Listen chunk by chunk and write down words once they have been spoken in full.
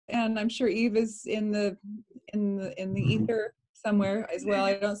and I'm sure Eve is in the ether somewhere as well.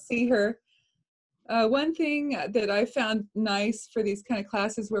 I don't see her. One thing that I found nice for these kind of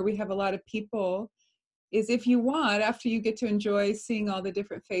classes where we have a lot of people is, if you want, after you get to enjoy seeing all the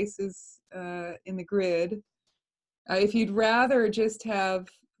different faces in the grid, if you'd rather just have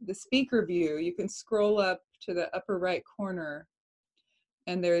the speaker view, you can scroll up to the upper right corner,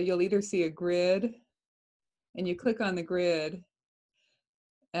 and there you'll either see a grid, and you click on the grid,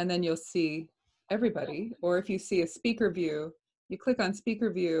 and then you'll see everybody. Or if you see a speaker view, you click on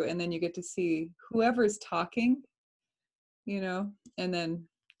speaker view, and then you get to see whoever's talking, you know, and then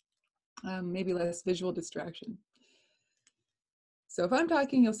maybe less visual distraction. So if I'm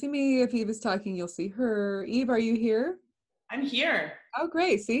talking, you'll see me. If Eve is talking, you'll see her. Eve, are you here? I'm here. Oh,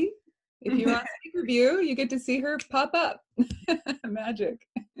 great. See? If you're on speaker view, you get to see her pop up. Magic.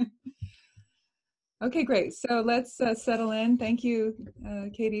 Okay, great. So let's settle in. Thank you,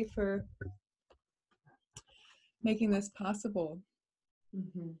 Katie, for making this possible.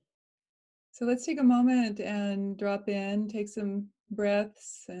 Mm-hmm. So let's take a moment and drop in, take some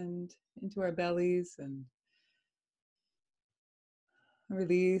breaths and into our bellies, and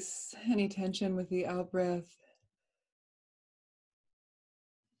release any tension with the out breath.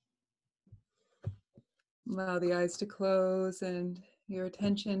 Allow the eyes to close and your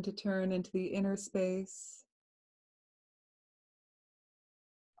attention to turn into the inner space.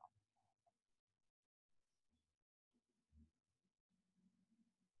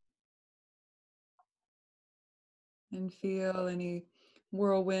 And feel any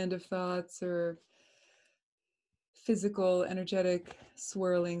whirlwind of thoughts or physical, energetic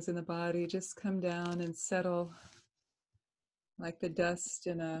swirlings in the body just come down and settle like the dust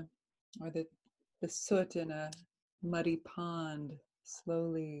in a, or the soot in a muddy pond,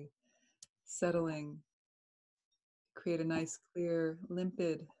 slowly settling. Create a nice, clear,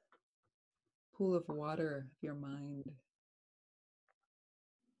 limpid pool of water of your mind.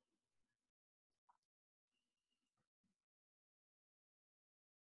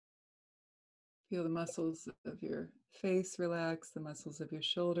 Feel the muscles of your face relax, the muscles of your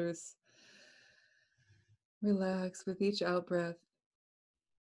shoulders relax with each out breath.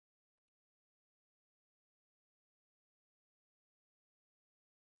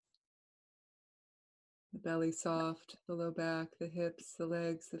 The belly soft, the low back, the hips, the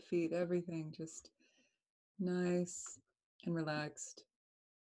legs, the feet, everything just nice and relaxed,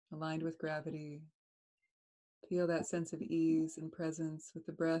 aligned with gravity. Feel that sense of ease and presence with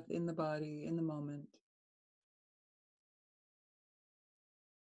the breath in the body, in the moment.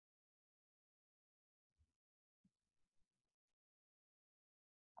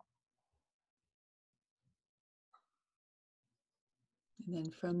 And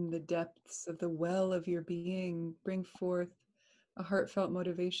then from the depths of the well of your being, bring forth a heartfelt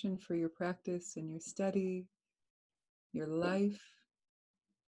motivation for your practice and your study, your life.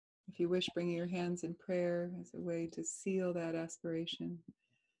 If you wish, bringing your hands in prayer as a way to seal that aspiration.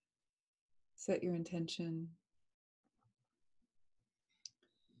 Set your intention.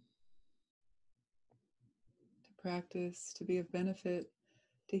 To practice, to be of benefit,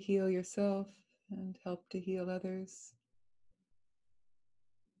 to heal yourself and help to heal others.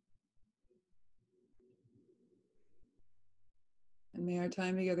 And may our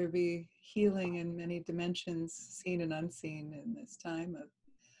time together be healing in many dimensions, seen and unseen, in this time of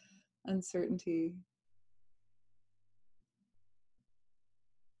uncertainty.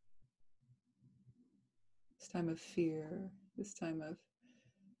 This time of fear, this time of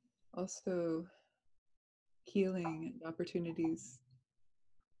also healing and opportunities.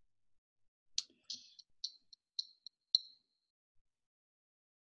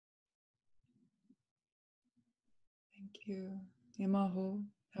 Thank you. Emaho,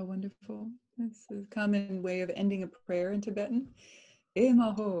 how wonderful. It's a common way of ending a prayer in Tibetan.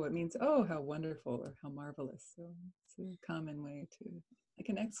 Emaho, it means, oh, how wonderful or how marvelous. So it's a common way to, like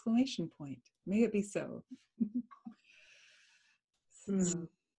an exclamation point. May it be so.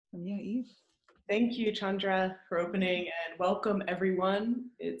 Yeah, Eve. Thank you, Chandra, for opening, and welcome everyone.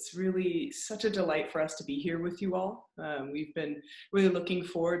 It's really such a delight for us to be here with you all. We've been really looking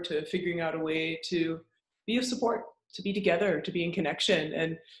forward to figuring out a way to be of support, to be together, to be in connection.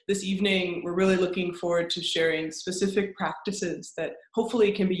 And this evening, we're really looking forward to sharing specific practices that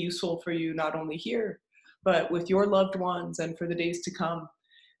hopefully can be useful for you, not only here, but with your loved ones and for the days to come.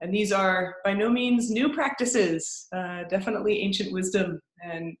 And these are by no means new practices, definitely ancient wisdom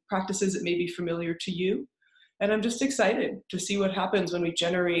and practices that may be familiar to you. And I'm just excited to see what happens when we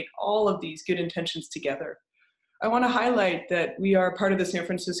generate all of these good intentions together. I want to highlight that we are part of the San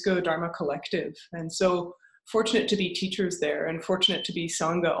Francisco Dharma Collective. And so fortunate to be teachers there and fortunate to be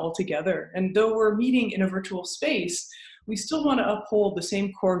Sangha all together. And though we're meeting in a virtual space, we still want to uphold the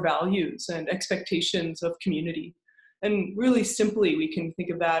same core values and expectations of community. And really simply, we can think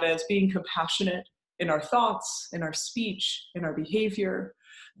of that as being compassionate in our thoughts, in our speech, in our behavior,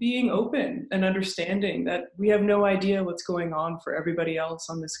 being open and understanding that we have no idea what's going on for everybody else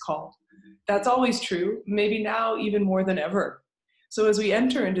on this call. That's always true, maybe now even more than ever. So as we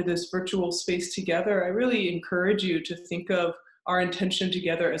enter into this virtual space together, I really encourage you to think of our intention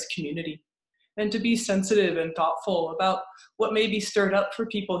together as community, and to be sensitive and thoughtful about what may be stirred up for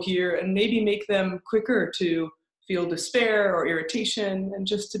people here, and maybe make them quicker to feel despair or irritation, and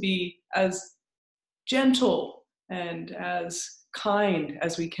just to be as gentle and as kind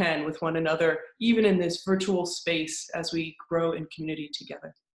as we can with one another, even in this virtual space as we grow in community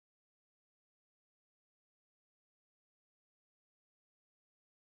together.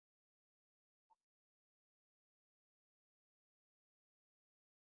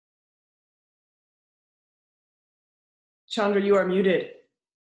 Chandra, you are muted.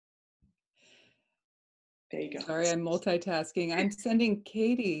 There you go. Sorry, I'm multitasking. I'm sending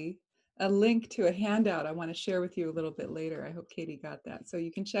Katie a link to a handout I want to share with you a little bit later. I hope Katie got that. So you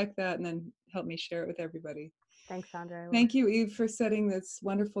can check that and then help me share it with everybody. Thanks, Chandra. Thank you, Eve, for setting this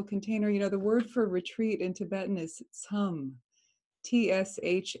wonderful container. You know, the word for retreat in Tibetan is tsam,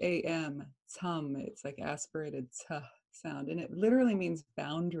 T-S-H-A-M, tsam. It's like aspirated tsa sound, and it literally means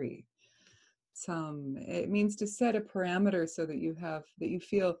boundary. It means to set a parameter so that you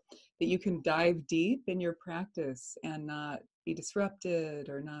feel that you can dive deep in your practice and not be disrupted,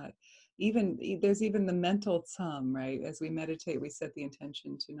 or not even, there's even the mental right? As we meditate, we set the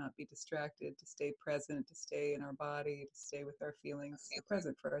intention to not be distracted, to stay present, to stay in our body, to stay with our feelings,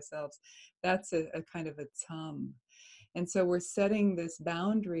 present for ourselves. That's a kind of a And so we're setting this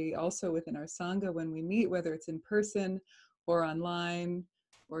boundary also within our Sangha when we meet, whether it's in person or online,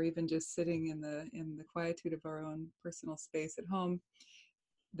 or even just sitting in the quietude of our own personal space at home.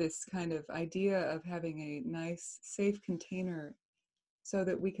 This kind of idea of having a nice, safe container so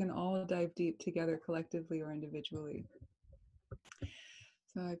that we can all dive deep together collectively or individually.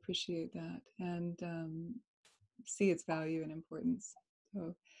 So I appreciate that, and see its value and importance.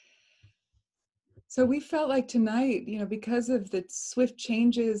 So we felt like tonight, you know, because of the swift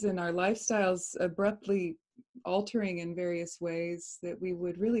changes in our lifestyles abruptly altering in various ways, that we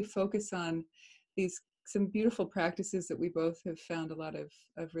would really focus on some beautiful practices that we both have found a lot of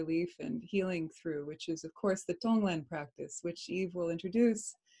relief and healing through, which is, of course, the Tonglen practice, which Eve will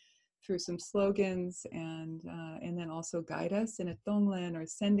introduce through some slogans, and then also guide us in a Tonglen or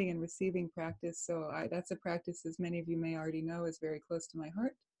sending and receiving practice. So that's a practice, as many of you may already know, is very close to my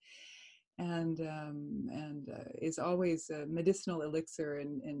heart, and is always a medicinal elixir,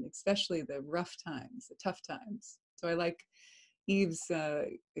 and especially the rough times, the tough times. So I like Eve's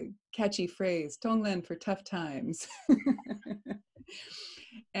catchy phrase, Tonglen for tough times.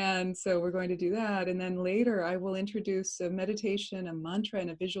 And so we're going to do that. And then later I will introduce a meditation, a mantra, and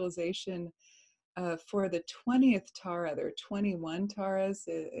a visualization for the 20th Tara. There are 21 Taras,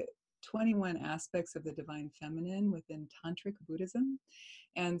 21 aspects of the divine feminine within Tantric Buddhism.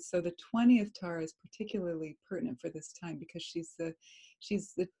 And so the 20th Tara is particularly pertinent for this time, because she's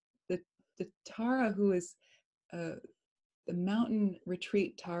the Tara who is the mountain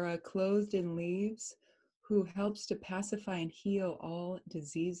retreat Tara, clothed in leaves, who helps to pacify and heal all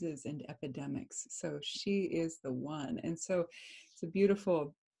diseases and epidemics. So she is the one. And so it's a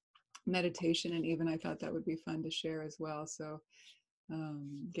beautiful meditation, and even I thought that would be fun to share as well. So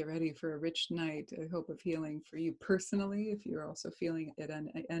get ready for a rich night, I hope, of healing for you personally, if you're also feeling at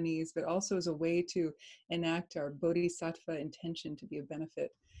unease, but also as a way to enact our bodhisattva intention to be a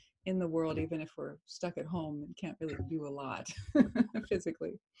benefit in the world, even if we're stuck at home and can't really do a lot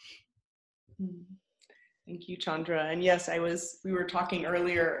physically. Thank you, Chandra. And yes, we were talking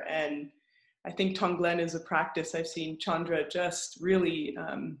earlier, and I think Tonglen is a practice I've seen Chandra just really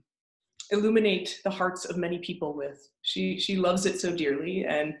illuminate the hearts of many people with. She loves it so dearly.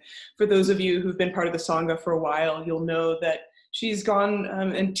 And for those of you who've been part of the Sangha for a while, you'll know that she's gone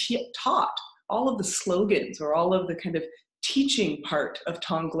and taught all of the slogans, or all of the kind of teaching part of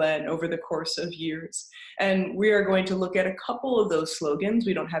Tonglen over the course of years. And we are going to look at a couple of those slogans.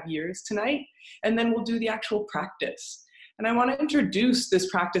 We don't have years tonight. And then we'll do the actual practice. And I want to introduce this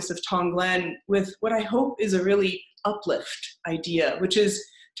practice of Tonglen with what I hope is a really uplift idea, which is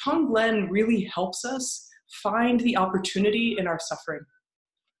Tonglen really helps us find the opportunity in our suffering,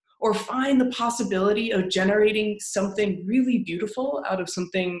 or find the possibility of generating something really beautiful out of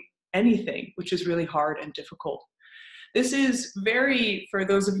anything which is really hard and difficult. This is very, for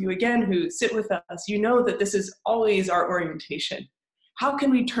those of you again who sit with us, you know that this is always our orientation. How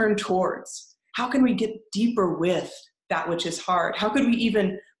can we turn towards? How can we get deeper with that which is hard? How could we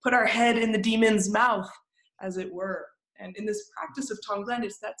even put our head in the demon's mouth, as it were? And in this practice of Tonglen,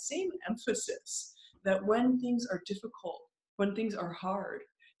 it's that same emphasis that when things are difficult, when things are hard,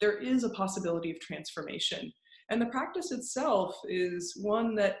 there is a possibility of transformation. And the practice itself is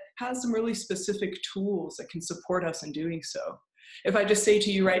one that has some really specific tools that can support us in doing so. If I just say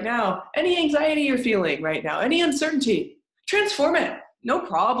to you right now, any anxiety you're feeling right now, any uncertainty, transform it. No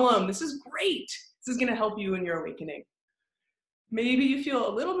problem. This is great. This is going to help you in your awakening. Maybe you feel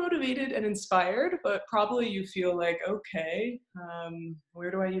a little motivated and inspired, but probably you feel like, okay,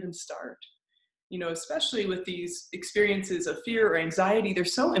 where do I even start? You know, especially with these experiences of fear or anxiety, they're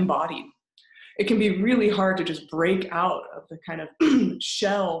so embodied. It can be really hard to just break out of the kind of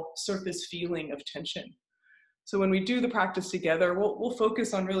shell surface feeling of tension. So when we do the practice together, we'll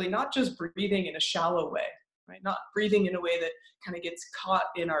focus on really not just breathing in a shallow way, right? Not breathing in a way that kind of gets caught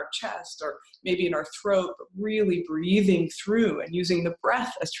in our chest or maybe in our throat, but really breathing through and using the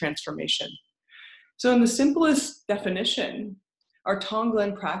breath as transformation. So in the simplest definition, our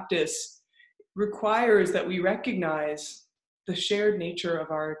Tonglen practice requires that we recognize the shared nature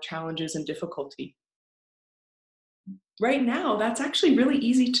of our challenges and difficulty. Right now, that's actually really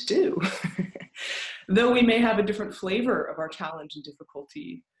easy to do. Though we may have a different flavor of our challenge and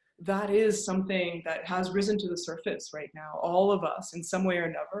difficulty, that is something that has risen to the surface right now. All of us, in some way or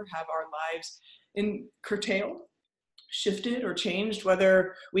another, have our lives curtailed, shifted, or changed,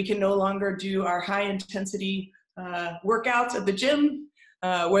 whether we can no longer do our high intensity workouts at the gym,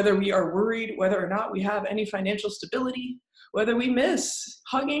 whether we are worried whether or not we have any financial stability, whether we miss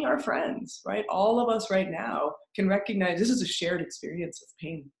hugging our friends, right? All of us right now can recognize this is a shared experience of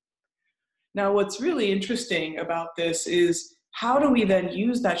pain. Now, what's really interesting about this is how do we then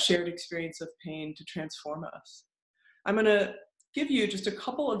use that shared experience of pain to transform us? I'm going to give you just a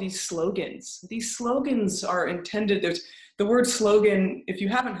couple of these slogans. These slogans are intended, there's the word slogan, if you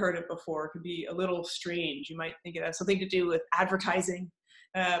haven't heard it before, it could be a little strange. You might think it has something to do with advertising.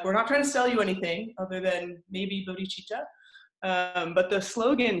 We're not trying to sell you anything other than maybe bodhicitta. But the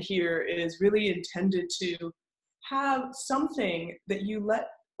slogan here is really intended to have something that you let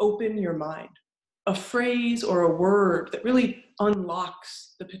open your mind, a phrase or a word that really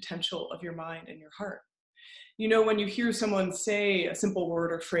unlocks the potential of your mind and your heart. You know, when you hear someone say a simple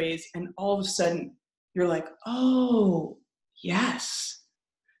word or phrase and all of a sudden you're like, oh, yes,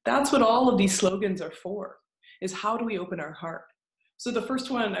 that's what all of these slogans are for, is how do we open our heart? So the first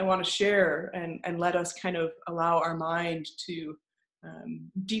one I want to share and let us kind of allow our mind to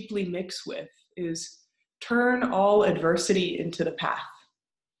deeply mix with is turn all adversity into the path.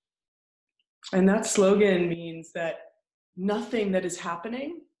 And that slogan means that nothing that is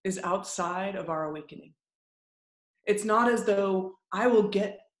happening is outside of our awakening. It's not as though I will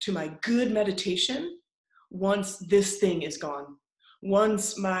get to my good meditation once this thing is gone.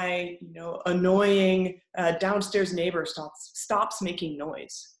 Once my annoying downstairs neighbor stops making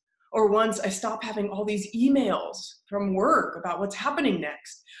noise. Or once I stop having all these emails from work about what's happening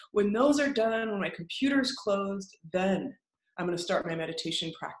next. When those are done, when my computer's closed, then I'm going to start my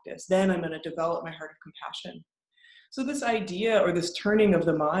meditation practice. Then I'm going to develop my heart of compassion. So this idea or this turning of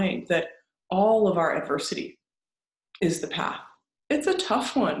the mind that all of our adversity is the path. It's a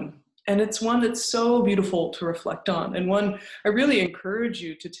tough one. And it's one that's so beautiful to reflect on, and one I really encourage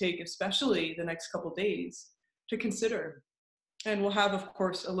you to take, especially the next couple days, to consider. And we'll have, of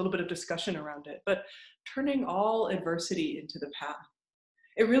course, a little bit of discussion around it, but turning all adversity into the path.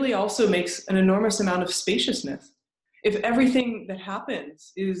 It really also makes an enormous amount of spaciousness. If everything that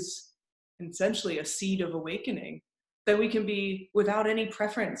happens is essentially a seed of awakening, then we can be without any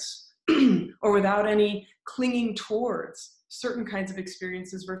preference or without any clinging towards certain kinds of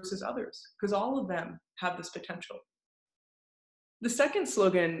experiences versus others, because all of them have this potential. The second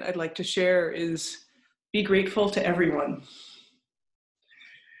slogan I'd like to share is be grateful to everyone.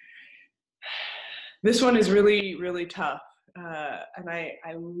 This one is really, really tough. And I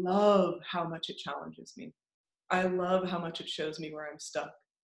love how much it challenges me. I love how much it shows me where I'm stuck.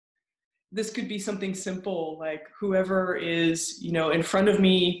 This could be something simple like whoever is, in front of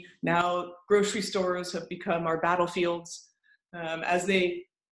me now. Grocery stores have become our battlefields as they,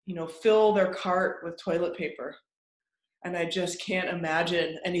 fill their cart with toilet paper. And I just can't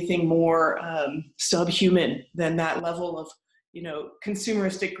imagine anything more subhuman than that level of,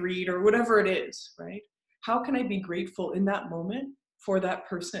 consumeristic greed or whatever it is, right? How can I be grateful in that moment for that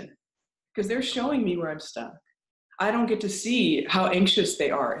person? Because they're showing me where I'm stuck. I don't get to see how anxious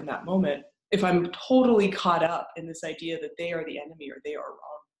they are in that moment, if I'm totally caught up in this idea that they are the enemy or they are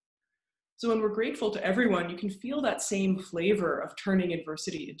wrong. So when we're grateful to everyone, you can feel that same flavor of turning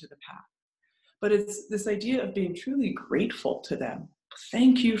adversity into the path. But it's this idea of being truly grateful to them.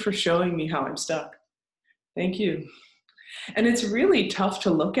 Thank you for showing me how I'm stuck. Thank you. And it's really tough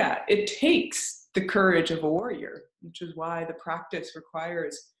to look at. It takes the courage of a warrior, which is why the practice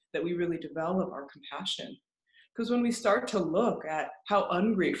requires that we really develop our compassion. Because when we start to look at how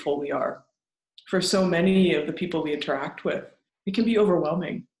ungrateful we are for so many of the people we interact with, it can be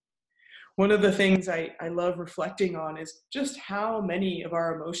overwhelming. One of the things I love reflecting on is just how many of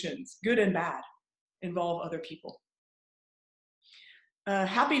our emotions, good and bad, involve other people.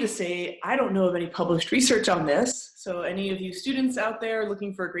 Happy to say, I don't know of any published research on this, so any of you students out there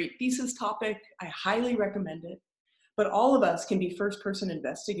looking for a great thesis topic, I highly recommend it. But all of us can be first-person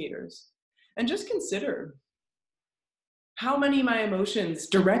investigators and just consider how many of my emotions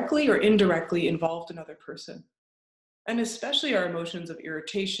directly or indirectly involved another person. And especially our emotions of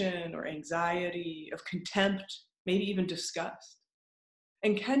irritation or anxiety, of contempt, maybe even disgust.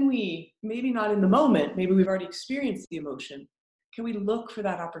 And can we, maybe not in the moment, maybe we've already experienced the emotion, can we look for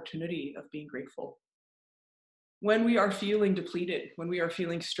that opportunity of being grateful? When we are feeling depleted, when we are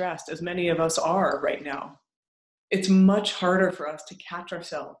feeling stressed, as many of us are right now, it's much harder for us to catch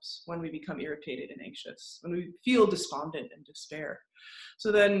ourselves when we become irritated and anxious, when we feel despondent and despair.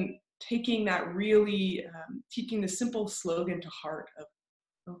 So then taking that really, taking the simple slogan to heart of,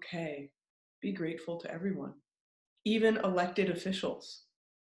 okay, be grateful to everyone, even elected officials.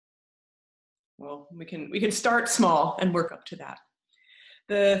 Well, we can start small and work up to that.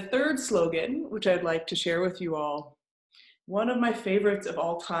 The third slogan, which I'd like to share with you all, one of my favorites of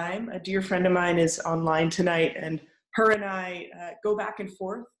all time, a dear friend of mine is online tonight, and her and I go back and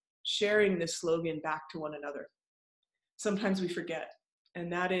forth sharing this slogan back to one another. Sometimes we forget,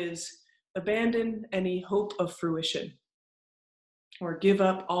 and that is abandon any hope of fruition, or give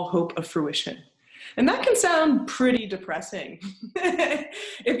up all hope of fruition. And that can sound pretty depressing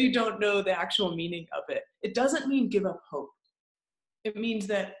if you don't know the actual meaning of it. It doesn't mean give up hope. It means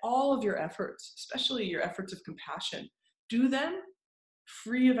that all of your efforts, especially your efforts of compassion, do them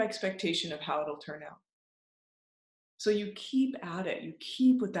free of expectation of how it'll turn out. So you keep at it, you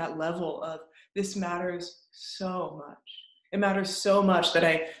keep with that level of, this matters so much. It matters so much that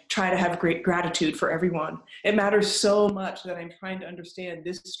I try to have great gratitude for everyone. It matters so much that I'm trying to understand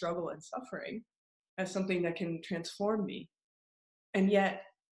this struggle and suffering as something that can transform me. And yet,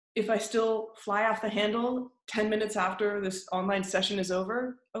 if I still fly off the handle 10 minutes after this online session is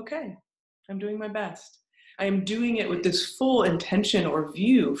over, okay, I'm doing my best. I am doing it with this full intention or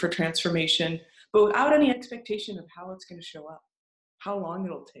view for transformation, but without any expectation of how it's going to show up, how long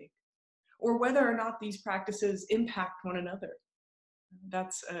it'll take, or whether or not these practices impact one another.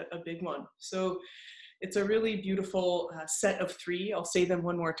 That's a big one. So it's a really beautiful set of three. I'll say them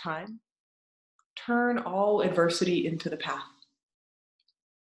one more time. Turn all adversity into the path.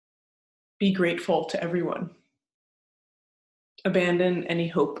 Be grateful to everyone. Abandon any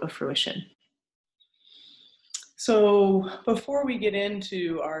hope of fruition. So before we get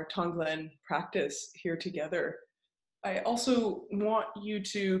into our Tonglen practice here together, I also want you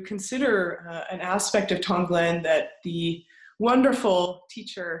to consider an aspect of Tonglen that the wonderful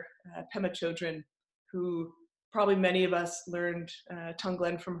teacher, Pema Chodron, who probably many of us learned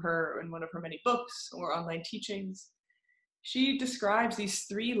Tonglen from her in one of her many books or online teachings. She describes these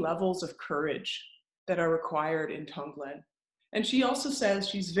three levels of courage that are required in Tonglen. And she also says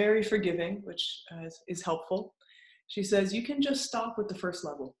she's very forgiving, which is helpful. She says, you can just stop with the first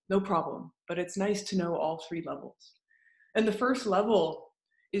level, no problem, but it's nice to know all three levels. And the first level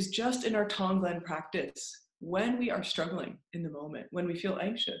is just in our Tonglen practice, when we are struggling in the moment, when we feel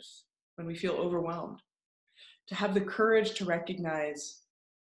anxious, when we feel overwhelmed, to have the courage to recognize,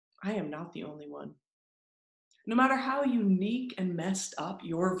 I am not the only one. No matter how unique and messed up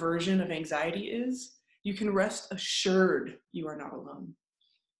your version of anxiety is, you can rest assured you are not alone,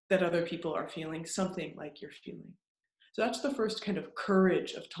 that other people are feeling something like you're feeling. So that's the first kind of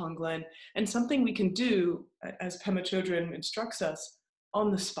courage of Tonglen, and something we can do, as Pema Chodron instructs us, on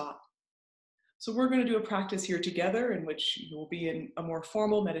the spot. So we're going to do a practice here together in which you will be in a more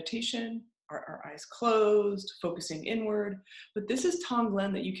formal meditation, our eyes closed, focusing inward. But this is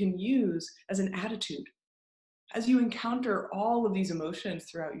Tonglen that you can use as an attitude as you encounter all of these emotions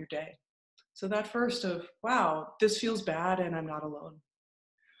throughout your day. So that first of, wow, this feels bad and I'm not alone.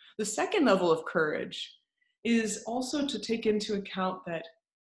 The second level of courage is also to take into account that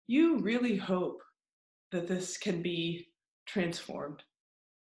you really hope that this can be transformed.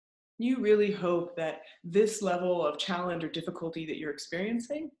 You really hope that this level of challenge or difficulty that you're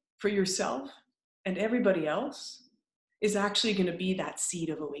experiencing for yourself and everybody else is actually going to be that seed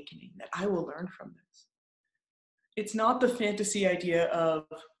of awakening, that I will learn from this. It's not the fantasy idea of,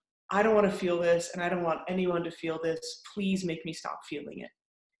 I don't want to feel this and I don't want anyone to feel this. Please make me stop feeling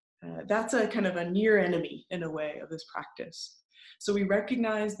it. That's a kind of a near enemy in a way of this practice. So we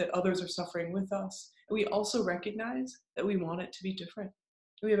recognize that others are suffering with us. And we also recognize that we want it to be different.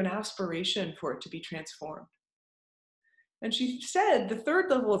 We have an aspiration for it to be transformed. And she said the third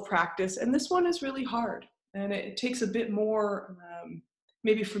level of practice, and this one is really hard, and it takes a bit more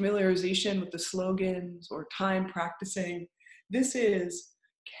maybe familiarization with the slogans or time practicing. This is,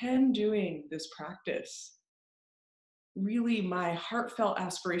 can doing this practice, really my heartfelt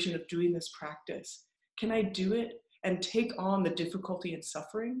aspiration of doing this practice, can I do it and take on the difficulty and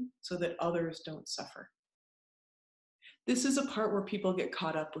suffering so that others don't suffer? This is a part where people get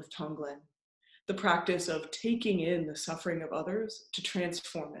caught up with Tonglen, the practice of taking in the suffering of others to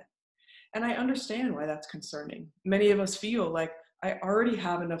transform it. And I understand why that's concerning. Many of us feel like I already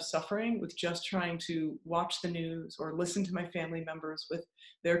have enough suffering with just trying to watch the news or listen to my family members with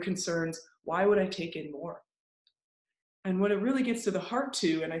their concerns. Why would I take in more? And what it really gets to the heart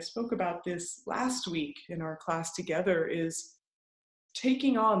to, and I spoke about this last week in our class together, is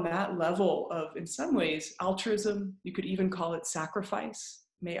taking on that level of, in some ways, altruism. You could even call it sacrifice.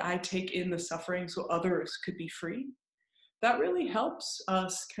 May I take in the suffering so others could be free? That really helps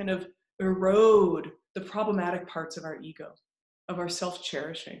us kind of erode the problematic parts of our ego, of our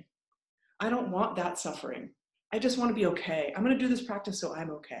self-cherishing. I don't want that suffering. I just want to be okay. I'm going to do this practice so I'm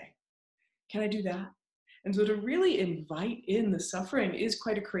okay. Can I do that? And so to really invite in the suffering is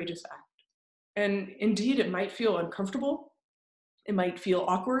quite a courageous act. And indeed, it might feel uncomfortable. It might feel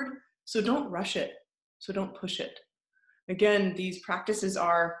awkward. So don't rush it. So don't push it. Again, these practices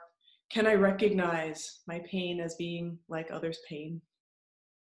are, can I recognize my pain as being like others' pain?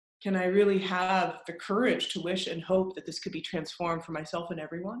 Can I really have the courage to wish and hope that this could be transformed for myself and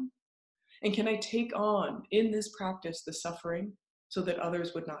everyone? And can I take on, in this practice, the suffering so that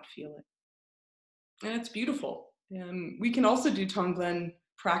others would not feel it? And it's beautiful. We can also do Tonglen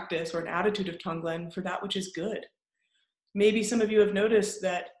practice or an attitude of Tonglen for that which is good. Maybe some of you have noticed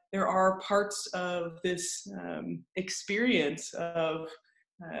that there are parts of this experience of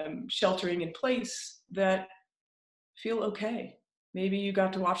sheltering in place that feel okay. Maybe you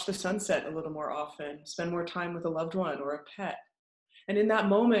got to watch the sunset a little more often, spend more time with a loved one or a pet. And in that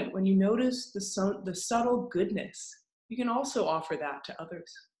moment, when you notice the subtle goodness, you can also offer that to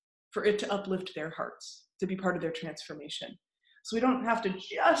others for it to uplift their hearts, to be part of their transformation. So we don't have to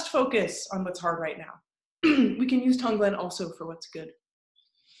just focus on what's hard right now. We can use Tonglen also for what's good.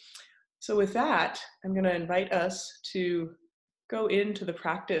 So with that, I'm going to invite us to go into the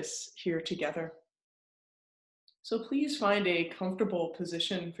practice here together. So please find a comfortable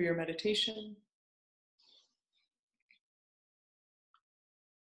position for your meditation.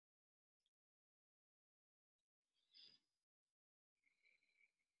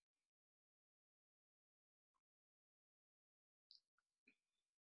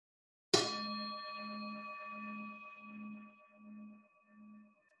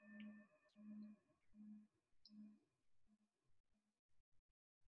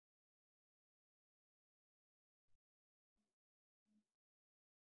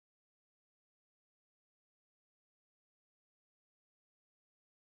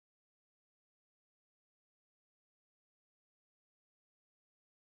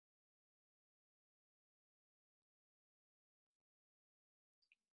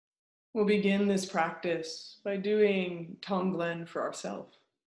 We'll begin this practice by doing Tonglen for ourselves.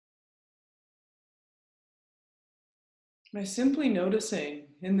 By simply noticing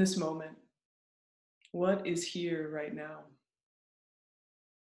in this moment what is here right now.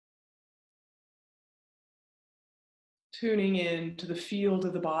 Tuning in to the field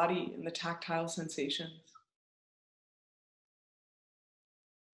of the body and the tactile sensations.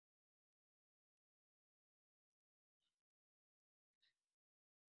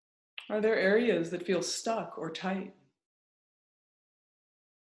 Are there areas that feel stuck or tight?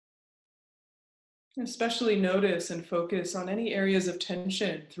 Especially notice and focus on any areas of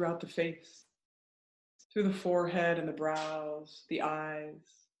tension throughout the face, through the forehead and the brows, the eyes,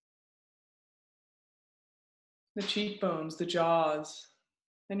 the cheekbones, the jaws,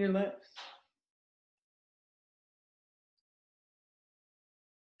 and your lips.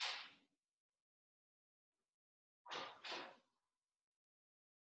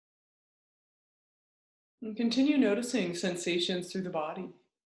 And continue noticing sensations through the body.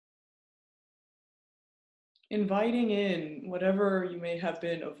 Inviting in whatever you may have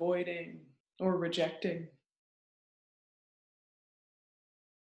been avoiding or rejecting.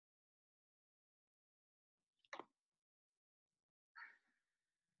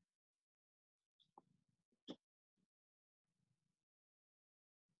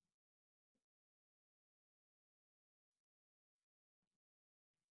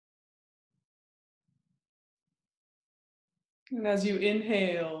 And as you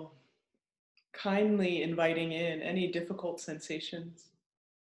inhale, kindly inviting in any difficult sensations.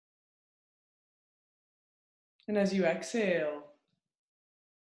 And as you exhale,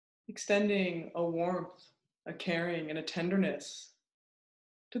 extending a warmth, a caring, and a tenderness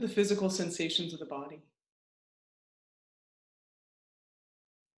to the physical sensations of the body.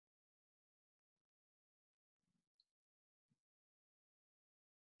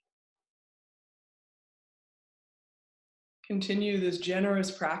 Continue this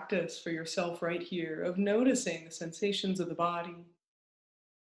generous practice for yourself right here of noticing the sensations of the body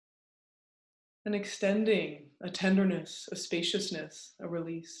and extending a tenderness, a spaciousness, a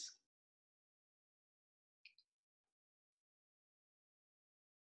release.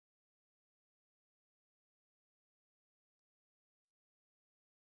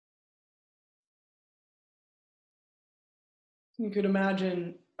 You could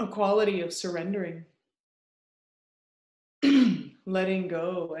imagine a quality of surrendering, letting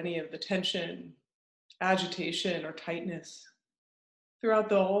go any of the tension, agitation, or tightness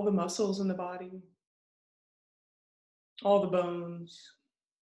throughout all the muscles in the body, all the bones,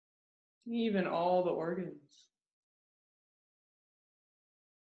 even all the organs.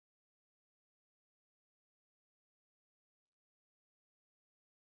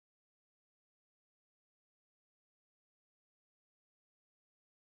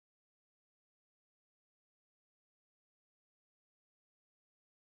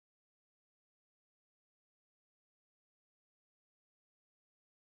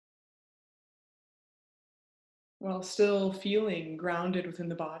 While still feeling grounded within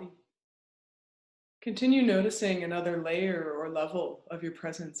the body. Continue noticing another layer or level of your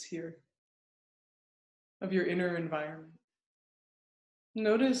presence here, of your inner environment.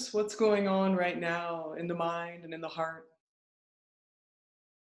 Notice what's going on right now in the mind and in the heart,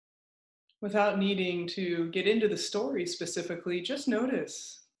 without needing to get into the story specifically. Just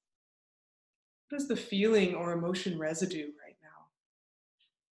notice, what is the feeling or emotion residue right now?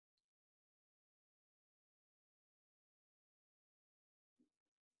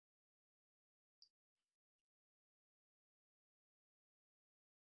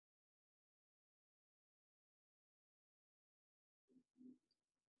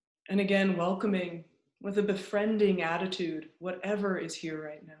 And again, welcoming with a befriending attitude, whatever is here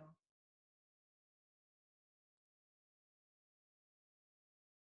right now.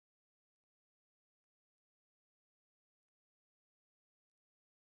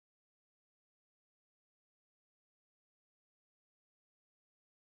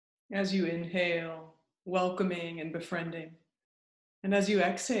 As you inhale, welcoming and befriending. And as you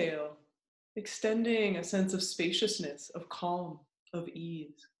exhale, extending a sense of spaciousness, of calm, of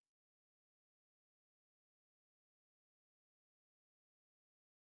ease.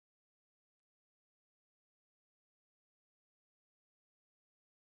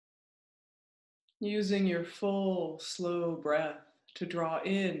 Using your full, slow breath to draw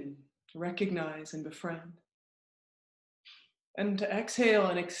in, recognize, and befriend. And to exhale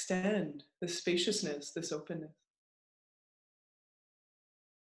and extend this spaciousness, this openness.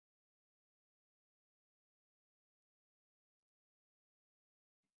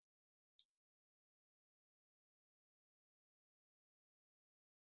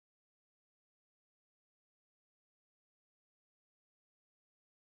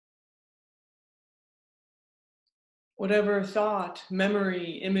 Whatever thought,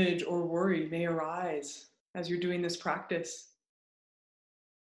 memory, image, or worry may arise as you're doing this practice,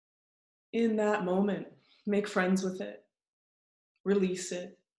 in that moment, make friends with it, release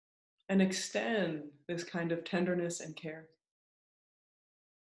it, and extend this kind of tenderness and care.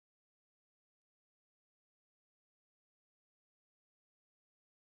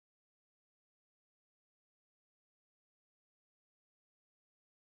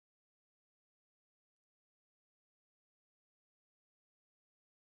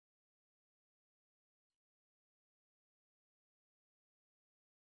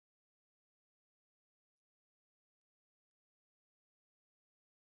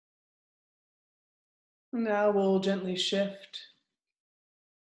 Now we'll gently shift.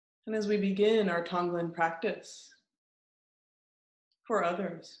 And as we begin our Tonglen practice for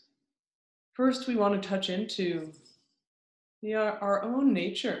others, first we want to touch into our own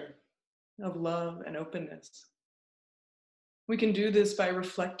nature of love and openness. We can do this by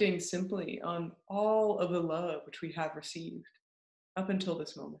reflecting simply on all of the love which we have received up until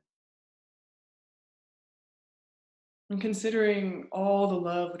this moment. And considering all the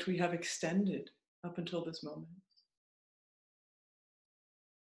love which we have extended up until this moment.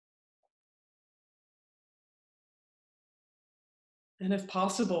 And if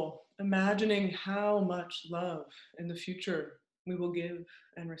possible, imagining how much love in the future we will give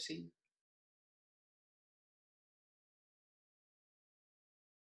and receive.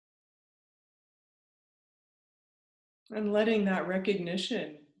 And letting that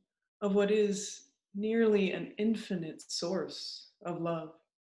recognition of what is nearly an infinite source of love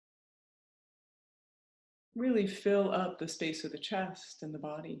really fill up the space of the chest and the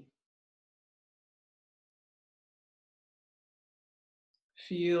body.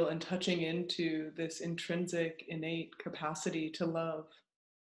 Feel and touching into this intrinsic, innate capacity to love,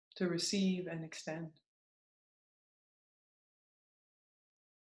 to receive and extend.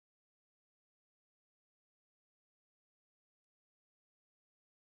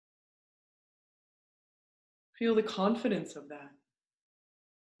 Feel the confidence of that.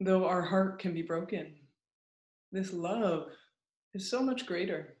 Though our heart can be broken, this love is so much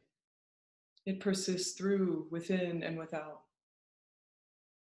greater. It persists through, within, and without.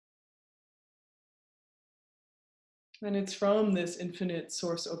 And it's from this infinite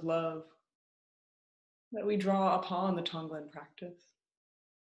source of love that we draw upon the Tonglen practice.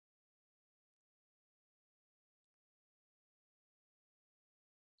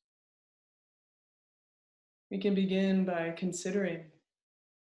 We can begin by considering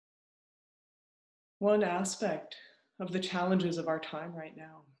one aspect of the challenges of our time right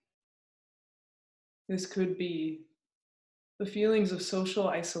now. This could be the feelings of social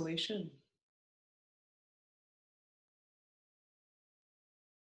isolation.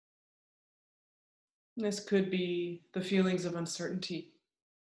 This could be the feelings of uncertainty.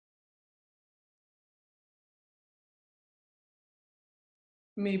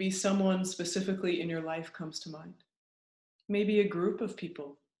 Maybe someone specifically in your life comes to mind. Maybe a group of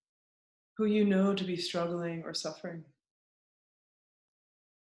people who you know to be struggling or suffering.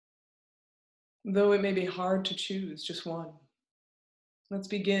 Though it may be hard to choose just one, let's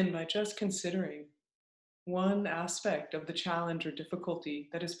begin by just considering one aspect of the challenge or difficulty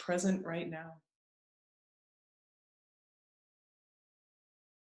that is present right now.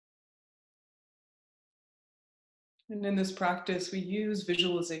 And in this practice, we use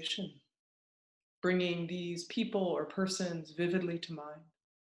visualization, bringing these people or persons vividly to mind.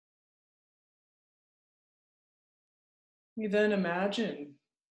 We then imagine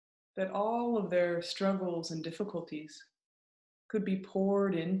that all of their struggles and difficulties could be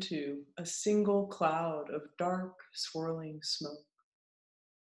poured into a single cloud of dark, swirling smoke.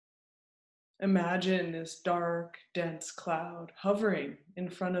 Imagine this dark, dense cloud hovering in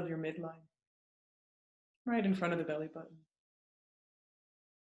front of your midline, right in front of the belly button.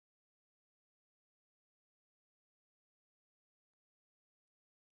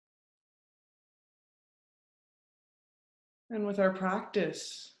 And with our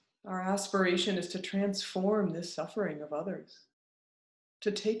practice, our aspiration is to transform this suffering of others,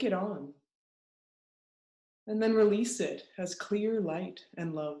 to take it on, and then release it as clear light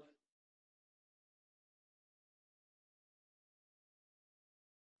and love.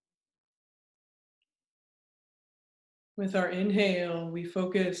 With our inhale, we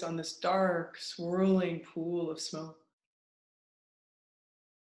focus on this dark, swirling pool of smoke.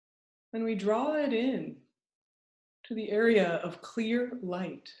 And we draw it in to the area of clear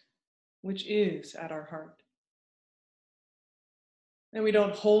light, which is at our heart. And we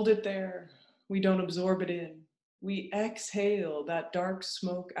don't hold it there. We don't absorb it in. We exhale that dark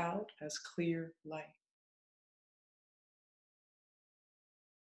smoke out as clear light.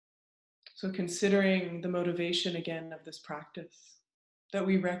 So considering the motivation again of this practice, that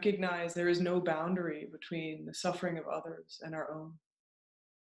we recognize there is no boundary between the suffering of others and our own,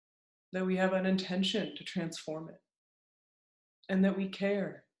 that we have an intention to transform it, and that we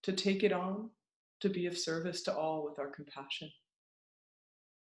care to take it on, to be of service to all with our compassion.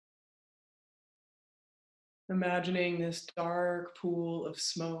 Imagining this dark pool of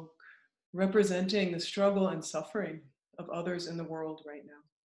smoke representing the struggle and suffering of others in the world right now.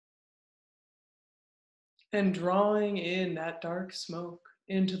 And drawing in that dark smoke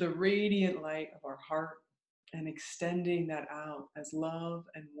into the radiant light of our heart and extending that out as love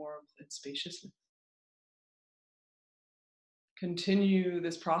and warmth and spaciousness. Continue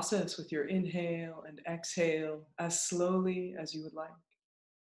this process with your inhale and exhale as slowly as you would like.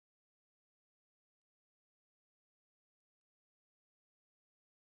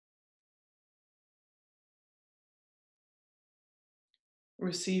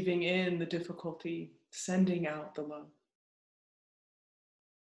 Receiving in the difficulty, sending out the love.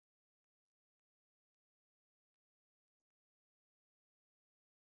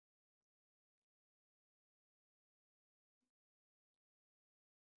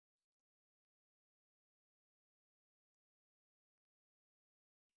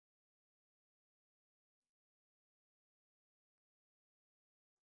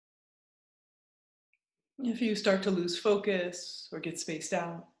 If you start to lose focus or get spaced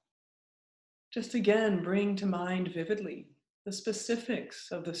out, just again bring to mind vividly the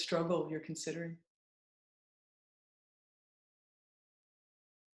specifics of the struggle you're considering.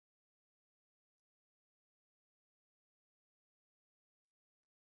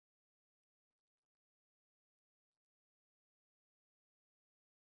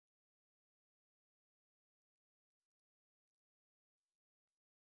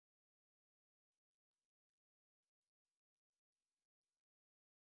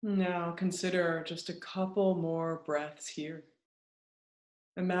 Now consider just a couple more breaths here.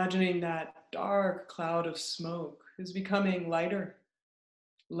 Imagining that dark cloud of smoke is becoming lighter,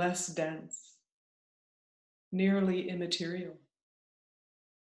 less dense, nearly immaterial.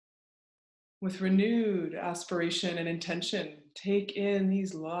 With renewed aspiration and intention, take in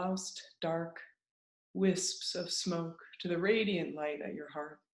these lost, dark wisps of smoke to the radiant light at your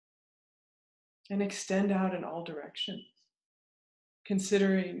heart and extend out in all directions,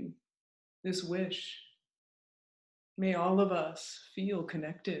 considering this wish. May all of us feel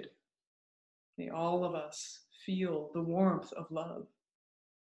connected. May all of us feel the warmth of love.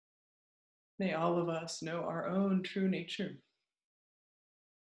 May all of us know our own true nature.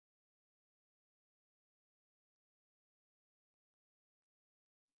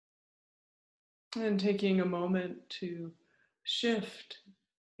 And taking a moment to shift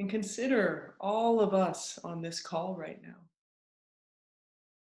and consider all of us on this call right now.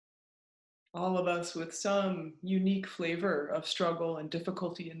 All of us with some unique flavor of struggle and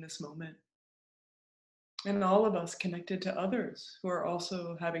difficulty in this moment. And all of us connected to others who are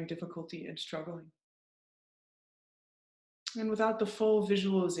also having difficulty and struggling. And without the full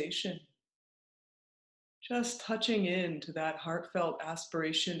visualization, just touching into that heartfelt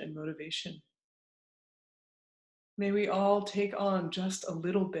aspiration and motivation. May we all take on just a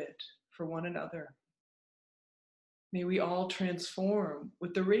little bit for one another. May we all transform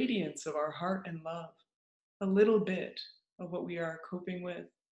with the radiance of our heart and love, a little bit of what we are coping with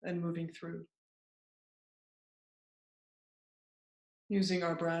and moving through. Using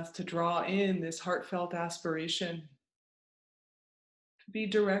our breath to draw in this heartfelt aspiration, to be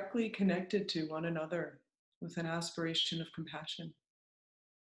directly connected to one another with an aspiration of compassion.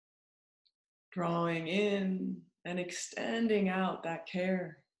 Drawing in and extending out that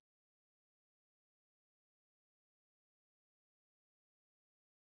care.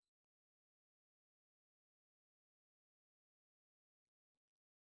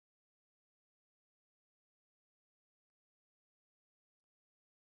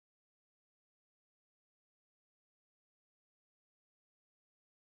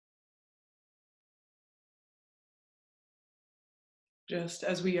 Just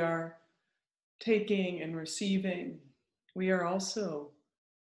as we are taking and receiving, we are also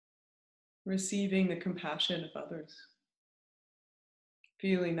receiving the compassion of others,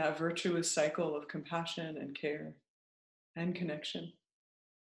 feeling that virtuous cycle of compassion and care and connection.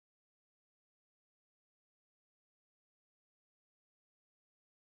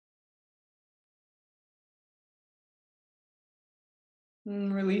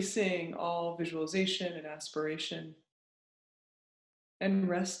 And releasing all visualization and aspiration, and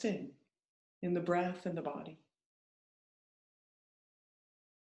resting in the breath and the body.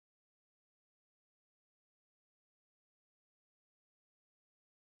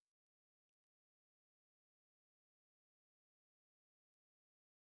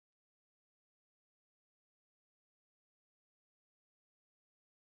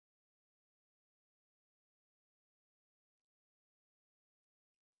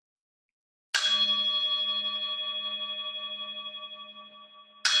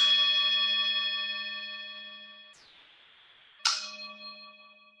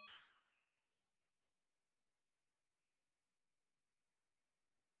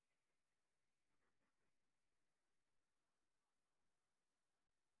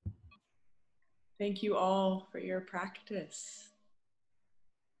 Thank you all for your practice.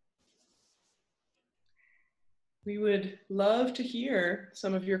 We would love to hear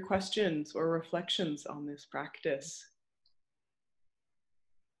some of your questions or reflections on this practice.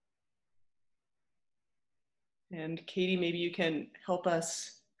 And Katie, maybe you can help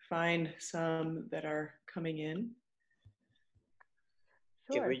us find some that are coming in.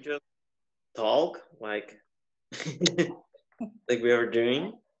 Sure. Can we just talk like like we are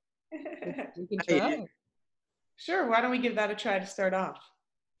doing? We can try. Sure, why don't we give that a try to start off?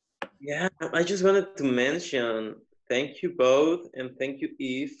 Yeah, I just wanted to mention thank you both and thank you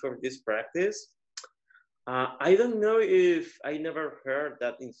Eve for this practice. I don't know if I never heard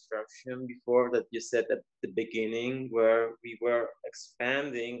that instruction before that you said at the beginning where we were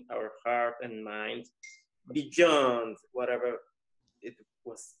expanding our heart and mind beyond whatever it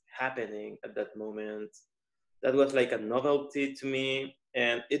was happening at that moment. That was like a novelty to me,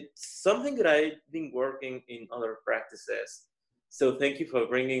 and it's something that I've been working in other practices. So thank you for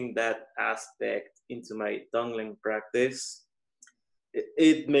bringing that aspect into my Tonglen practice.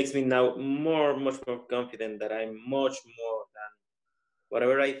 It makes me now much more confident that I'm much more than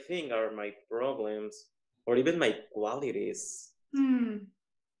whatever I think are my problems or even my qualities.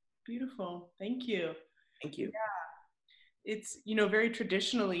 Beautiful. Thank you. Thank you. Yeah. It's, very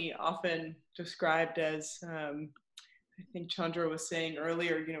traditionally often described as, I think Chandra was saying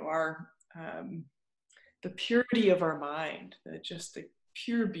earlier, our, the purity of our mind, just the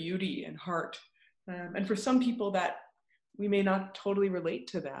pure beauty and heart. And for some people that we may not totally relate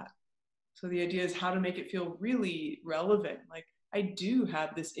to that. So the idea is how to make it feel really relevant. Like, I do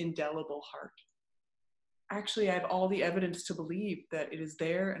have this indelible heart. Actually, I have all the evidence to believe that it is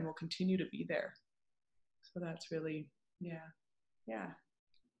there and will continue to be there. So that's really, yeah.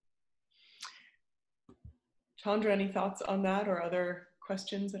 Chandra, any thoughts on that or other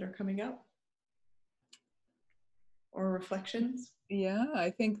questions that are coming up? Or reflections? Yeah, I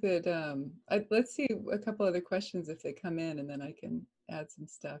think that, let's see a couple other questions if they come in, and then I can add some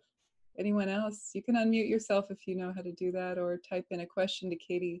stuff. Anyone else? You can unmute yourself if you know how to do that, or type in a question to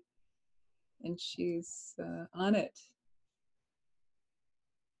Katie, and she's on it.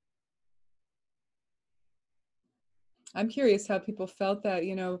 I'm curious how people felt that,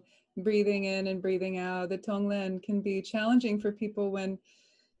 breathing in and breathing out. The Tonglen can be challenging for people when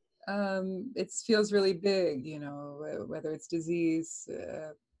it feels really big, whether it's disease,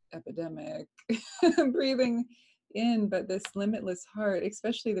 epidemic, breathing in, but this limitless heart,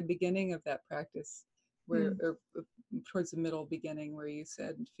 especially the beginning of that practice, where or towards the middle beginning, where you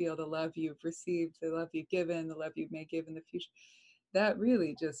said, feel the love you've received, the love you've given, the love you may give in the future. That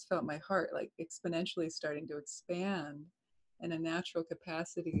really just felt my heart like exponentially starting to expand, and a natural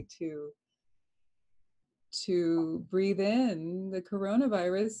capacity to breathe in the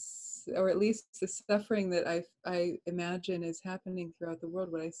coronavirus, or at least the suffering that I imagine is happening throughout the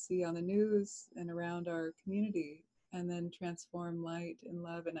world, what I see on the news and around our community, and then transform light and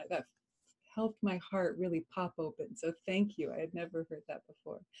love. And that helped my heart really pop open. So thank you. I had never heard that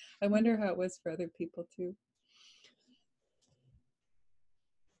before. I wonder how it was for other people too.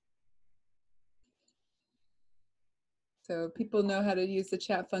 So people know how to use the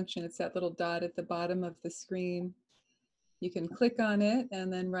chat function. It's that little dot at the bottom of the screen. You can click on it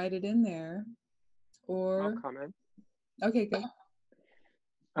and then write it in there. Or I'll comment. Okay, good.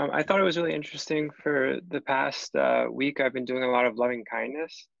 I thought it was really interesting. For the past week, I've been doing a lot of loving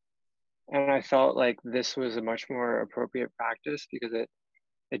kindness, and I felt like this was a much more appropriate practice because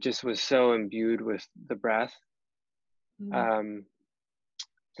it just was so imbued with the breath. And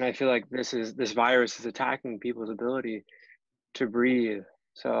I feel like this virus is attacking people's ability to breathe.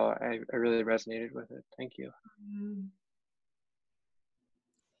 So I really resonated with it. Thank you.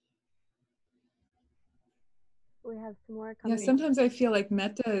 We have some more coming. Yeah, sometimes I feel like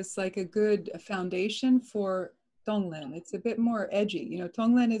metta is like a good foundation for Tonglen. It's a bit more edgy.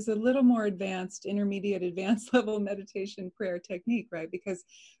 Tonglen is a little more advanced, intermediate, advanced level meditation prayer technique, right? Because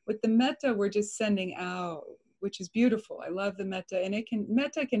with the metta, we're just sending out, which is beautiful. I love the metta, and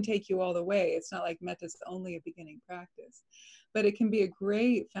metta can take you all the way. It's not like metta is only a beginning practice, but it can be a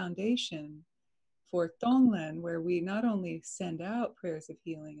great foundation for Tonglen, where we not only send out prayers of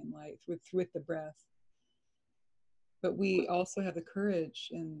healing and light with the breath, but we also have the courage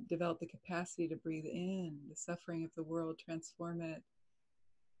and develop the capacity to breathe in the suffering of the world, transform it,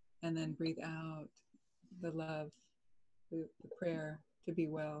 and then breathe out the love, the prayer to be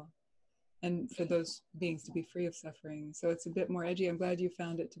well, and for those beings to be free of suffering. So it's a bit more edgy. I'm glad you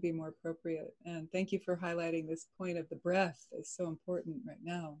found it to be more appropriate. And thank you for highlighting this point of the breath. It's so important right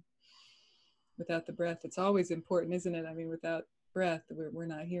now. Without the breath, it's always important, isn't it? I mean, without breath, we're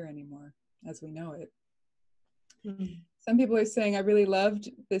not here anymore as we know it. Some people are saying, I really loved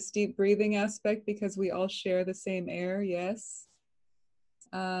this deep breathing aspect because we all share the same air. Yes.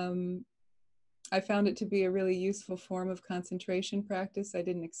 I found it to be a really useful form of concentration practice. I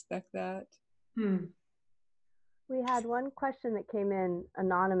didn't expect that. We had one question that came in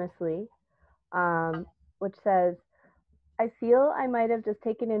anonymously, which says, I feel I might have just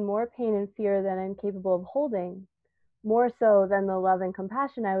taken in more pain and fear than I'm capable of holding, more so than the love and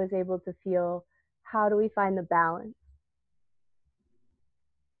compassion I was able to feel. How do we find the balance?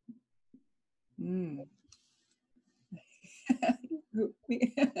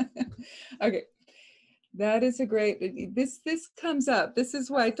 Okay, that is a great. This comes up. This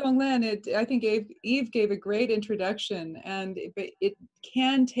is why Tonglen. I think Eve gave a great introduction, but it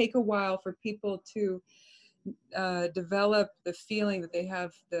can take a while for people to develop the feeling that they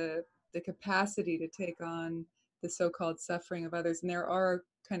have the capacity to take on the so-called suffering of others. And there are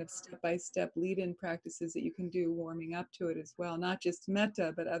kind of step-by-step lead-in practices that you can do warming up to it as well, not just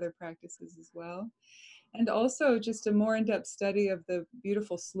metta, but other practices as well. And also just a more in-depth study of the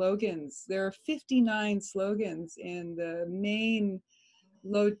beautiful slogans. There are 59 slogans in the main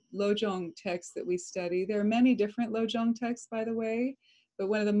Lojong text that we study. There are many different Lojong texts, by the way, but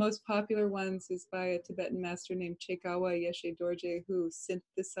one of the most popular ones is by a Tibetan master named Chekawa Yeshe Dorje, who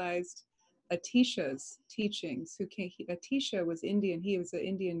synthesized Atisha's teachings. Atisha was Indian. He was an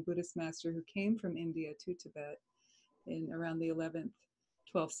Indian Buddhist master who came from India to Tibet in around the 11th,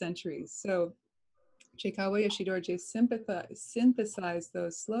 12th centuries. So Chekawa Yeshe Dorje synthesized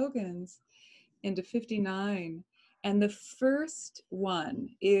those slogans into 59. And the first one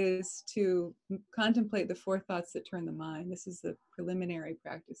is to contemplate the four thoughts that turn the mind. This is the preliminary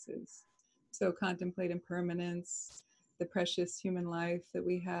practices. So contemplate impermanence, the precious human life that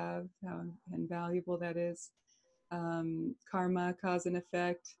we have, how invaluable that is, karma, cause and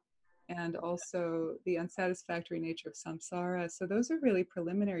effect, and also the unsatisfactory nature of samsara. So those are really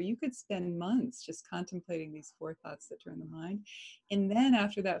preliminary. You could spend months just contemplating these four thoughts that turn the mind. And then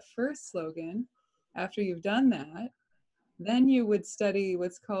after that first slogan, after you've done that, then you would study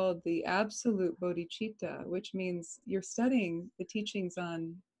what's called the absolute bodhicitta, which means you're studying the teachings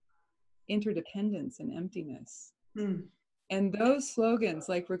on interdependence and emptiness. Mm. And those slogans,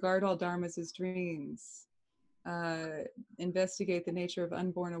 like regard all dharmas as dreams, investigate the nature of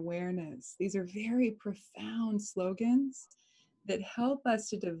unborn awareness, these are very profound slogans that help us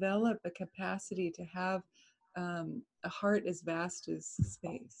to develop a capacity to have a heart as vast as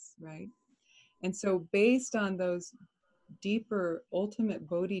space, right? And so based on those deeper ultimate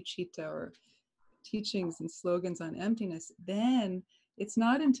bodhicitta or teachings and slogans on emptiness, then it's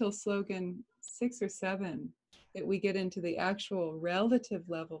not until slogan 6 or 7 that we get into the actual relative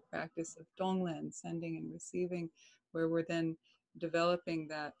level practice of Tonglen, sending and receiving, where we're then developing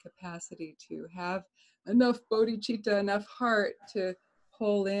that capacity to have enough bodhicitta, enough heart to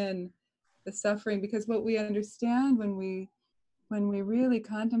pull in the suffering. Because what we understand when we really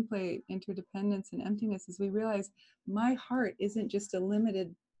contemplate interdependence and emptiness is we realize my heart isn't just a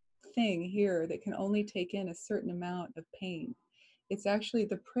limited thing here that can only take in a certain amount of pain. It's actually,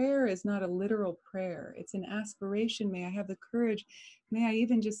 the prayer is not a literal prayer. It's an aspiration. May I have the courage? May I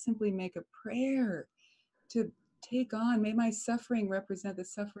even just simply make a prayer to take on, may my suffering represent the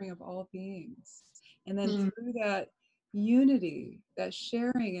suffering of all beings. And then through that unity, that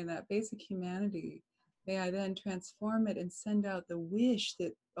sharing and that basic humanity, may I then transform it and send out the wish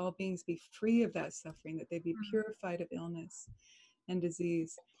that all beings be free of that suffering, that they be purified of illness and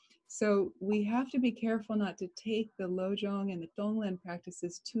disease. So we have to be careful not to take the Lojong and the Tonglen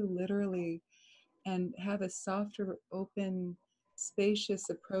practices too literally and have a softer, open, spacious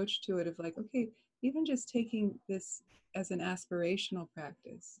approach to it of like, okay, even just taking this as an aspirational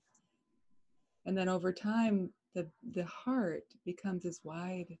practice. And then over time, the heart becomes as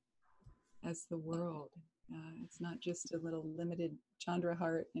wide as the world. It's not just a little limited Chandra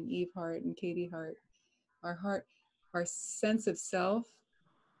heart and Eve heart and Katie heart. Our heart, our sense of self,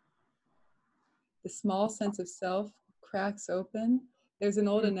 the small sense of self cracks open. There's an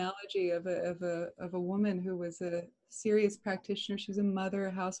old analogy of a woman who was a serious practitioner. She was a mother,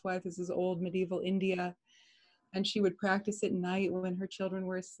 a housewife. This is old medieval India. And she would practice at night when her children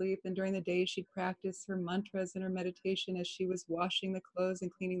were asleep. And during the day, she'd practice her mantras and her meditation as she was washing the clothes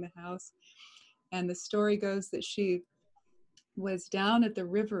and cleaning the house. And the story goes that she was down at the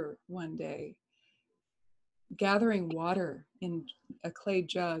river one day, gathering water in a clay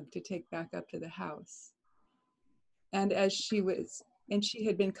jug to take back up to the house. And as she was, and she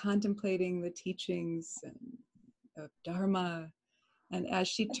had been contemplating the teachings of Dharma. And as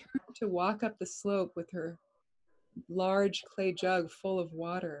she turned to walk up the slope with her large clay jug full of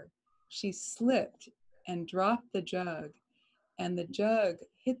water, she slipped and dropped the jug, and the jug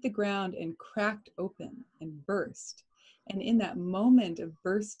hit the ground and cracked open and burst. And in that moment of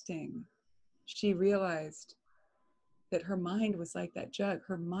bursting, she realized that her mind was like that jug.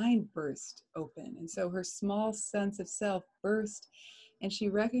 Her mind burst open. And so her small sense of self burst, and she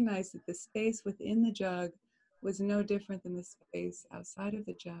recognized that the space within the jug was no different than the space outside of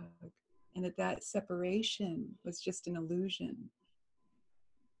the jug, and that separation was just an illusion.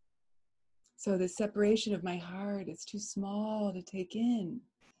 So the separation of my heart is too small to take in.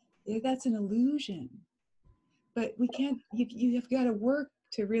 That's an illusion. But we can't, you have got to work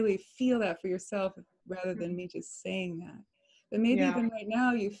to really feel that for yourself rather than me just saying that. But maybe even right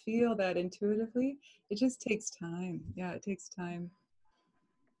now you feel that intuitively. It just takes time. Yeah, it takes time.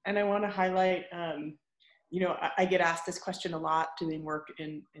 And I want to highlight I get asked this question a lot doing work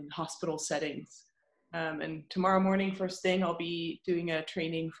in hospital settings. And tomorrow morning, first thing, I'll be doing a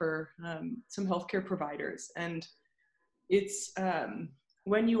training for some healthcare providers. And it's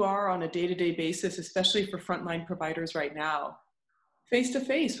when you are on a day-to-day basis, especially for frontline providers right now,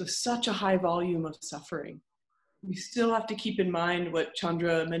 face-to-face with such a high volume of suffering, we still have to keep in mind what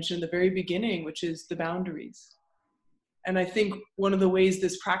Chandra mentioned at the very beginning, which is the boundaries. And I think one of the ways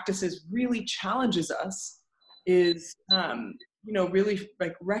this practice really challenges us is, really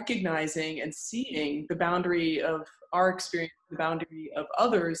like recognizing and seeing the boundary of our experience, the boundary of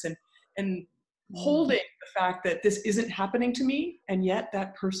others, and holding the fact that this isn't happening to me, and yet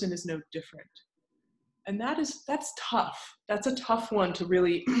that person is no different. And that's tough. That's a tough one to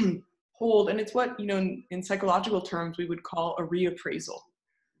really hold. And it's what, in psychological terms, we would call a reappraisal.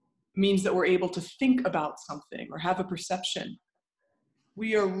 It means that we're able to think about something or have a perception.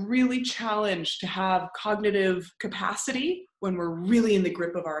 We are really challenged to have cognitive capacity when we're really in the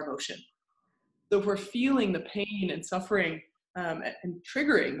grip of our emotion. So if we're feeling the pain and suffering and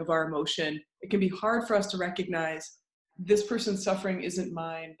triggering of our emotion, it can be hard for us to recognize this person's suffering isn't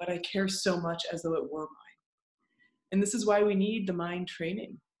mine, but I care so much as though it were mine. And this is why we need the mind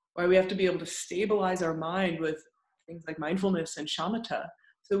training, why we have to be able to stabilize our mind with things like mindfulness and shamatha,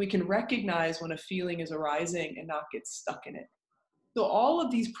 so we can recognize when a feeling is arising and not get stuck in it. So all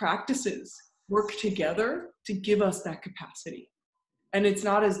of these practices work together to give us that capacity. And it's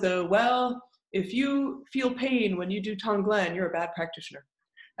not as though, well, if you feel pain when you do Tonglen, you're a bad practitioner.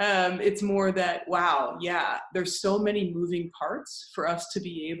 It's more that, wow, yeah, there's so many moving parts for us to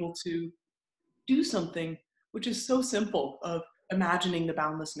be able to do something which is so simple of imagining the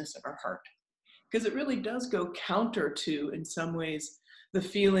boundlessness of our heart. Because it really does go counter to, in some ways, the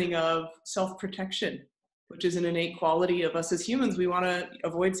feeling of self-protection, which is an innate quality of us as humans. We want to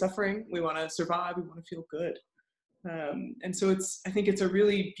avoid suffering, we want to survive, we want to feel good. And so I think it's a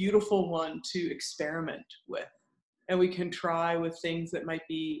really beautiful one to experiment with. And we can try with things that might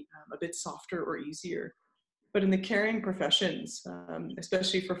be a bit softer or easier. But in the caring professions,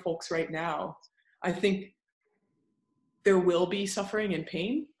 especially for folks right now, I think there will be suffering and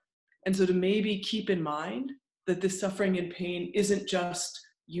pain. And so to maybe keep in mind that this suffering and pain isn't just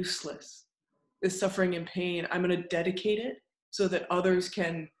useless. This suffering and pain, I'm going to dedicate it so that others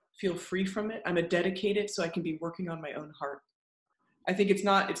can feel free from it. I'm going to dedicate it so I can be working on my own heart. I think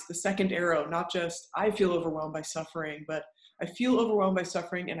it's the second arrow, not just I feel overwhelmed by suffering, but I feel overwhelmed by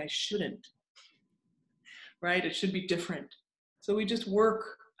suffering and I shouldn't, right? It should be different. So we just work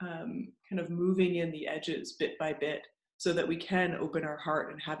kind of moving in the edges bit by bit so that we can open our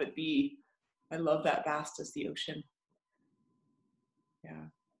heart and have it be, I love that, vast as the ocean. Yeah.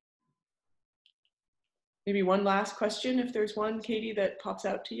 Maybe one last question, if there's one, Katie, that pops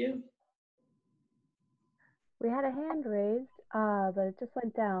out to you. We had a hand raised, but it just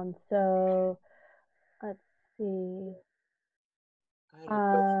went down. So let's see.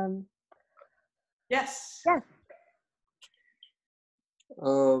 Yes. Yes.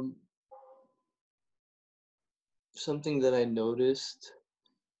 Something that I noticed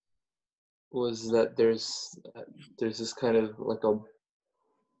was that there's this kind of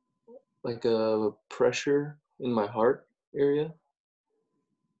like a pressure in my heart area,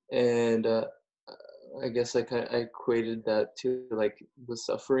 and I guess I equated that to like the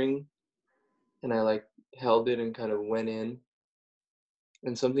suffering, and I like held it and kind of went in,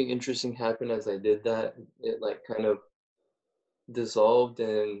 and something interesting happened as I did that. It like kind of dissolved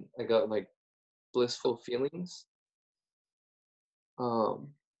and I got like blissful feelings.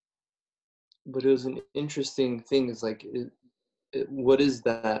 But it was an interesting thing. Is like, what is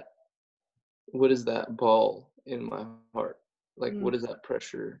that ball in my heart? Like, what is that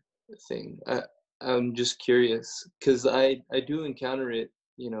pressure thing? I'm just curious because I do encounter it,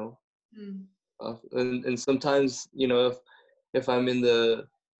 and sometimes, if I'm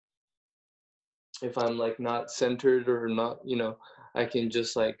if I'm like not centered or not, I can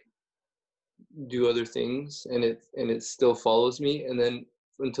just like do other things and it still follows me, and then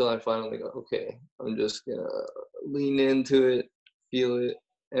until I finally go, okay, I'm just gonna lean into it, feel it,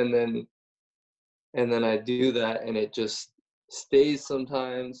 and then I do that and it just stays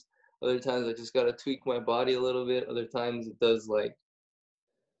sometimes. Other times I just gotta tweak my body a little bit. Other times it does like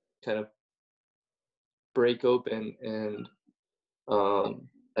kind of break open and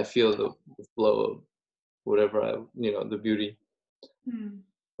I feel the flow of whatever the beauty.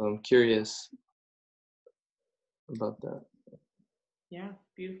 I'm curious about that. Yeah,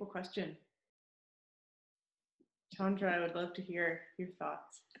 beautiful question. Chandra, I would love to hear your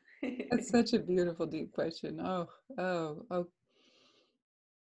thoughts. That's such a beautiful, deep question. Oh.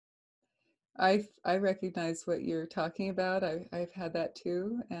 I recognize what you're talking about. I've had that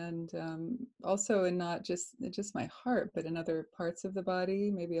too, and also in not just my heart, but in other parts of the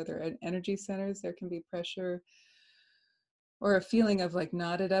body, maybe other energy centers. There can be pressure or a feeling of like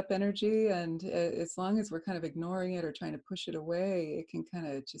knotted up energy, and as long as we're kind of ignoring it or trying to push it away, it can kind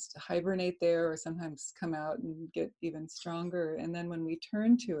of just hibernate there, or sometimes come out and get even stronger. And then when we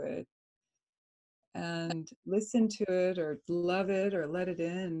turn to it and listen to it or love it or let it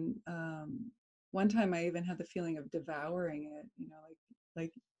in, one time I even had the feeling of devouring it, you know,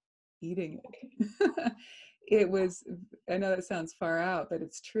 like eating it. It was, I know that sounds far out, but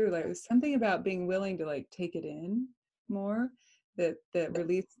it's true. Like, it was something about being willing to like take it in more that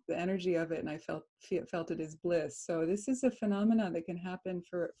released the energy of it, and I felt it as bliss. So this is a phenomenon that can happen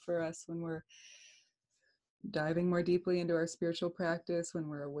for us when we're diving more deeply into our spiritual practice. When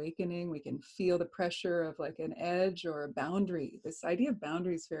we're awakening, we can feel the pressure of like an edge or a boundary. This idea of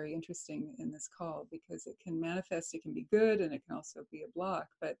boundary is very interesting in this call, because it can manifest, it can be good, and it can also be a block.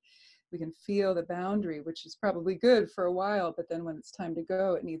 But we can feel the boundary, which is probably good for a while, but then when it's time to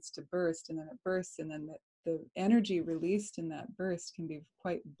go, it needs to burst, and then it bursts, and then the energy released in that burst can be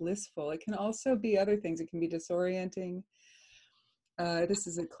quite blissful. It can also be other things. It can be disorienting. This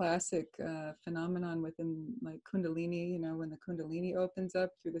is a classic phenomenon within like Kundalini. You know, when the Kundalini opens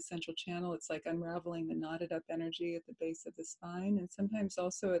up through the central channel, it's like unraveling the knotted up energy at the base of the spine, and sometimes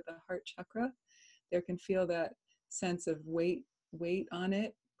also at the heart chakra. There can feel that sense of weight on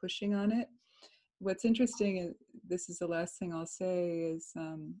it, pushing on it. What's interesting, is this is the last thing I'll say, is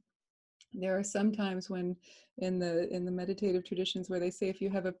there are some times when in the meditative traditions where they say if you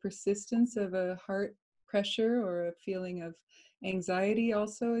have a persistence of a heart pressure or a feeling of anxiety,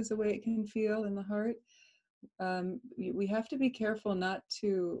 also is a way it can feel in the heart. We have to be careful not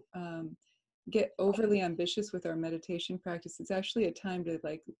to get overly ambitious with our meditation practice. It's actually a time to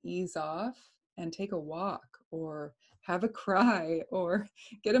like ease off and take a walk, or have a cry, or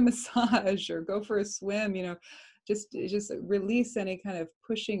get a massage, or go for a swim, you know, just release any kind of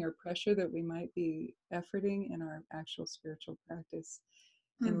pushing or pressure that we might be efforting in our actual spiritual practice,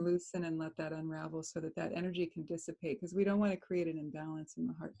 and loosen and let that unravel, so that that energy can dissipate, because we don't want to create an imbalance in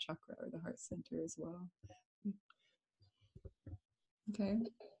the heart chakra or the heart center as well. Okay.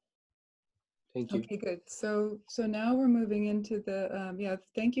 Thank you. Okay, good. So now we're moving into the, yeah,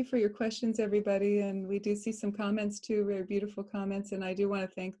 thank you for your questions, everybody. And we do see some comments too, very beautiful comments. And I do want to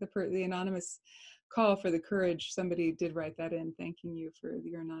thank the anonymous call for the courage. Somebody did write that in, thanking you for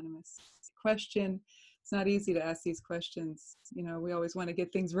your anonymous question. It's not easy to ask these questions. You know, we always want to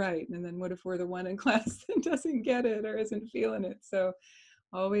get things right. And then what if we're the one in class that doesn't get it or isn't feeling it? So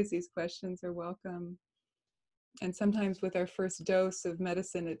always these questions are welcome. And sometimes with our first dose of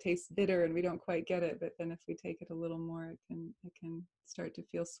medicine, it tastes bitter and we don't quite get it. But then if we take it a little more, it can start to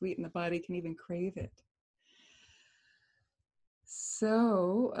feel sweet, and the body can even crave it.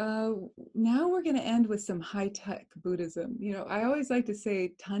 So now we're going to end with some high-tech Buddhism. You know, I always like to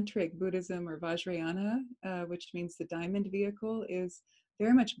say tantric Buddhism, or Vajrayana, which means the diamond vehicle, is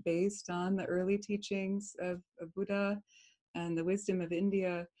very much based on the early teachings of Buddha and the wisdom of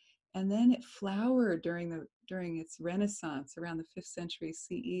India. And then it flowered during its renaissance around the 5th century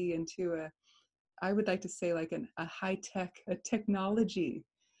CE into I would like to say like a high-tech, a technology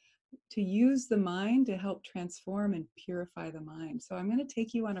to use the mind to help transform and purify the mind. So I'm going to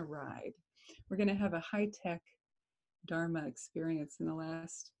take you on a ride. We're going to have a high-tech Dharma experience in the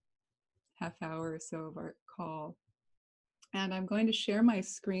last half hour or so of our call. And I'm going to share my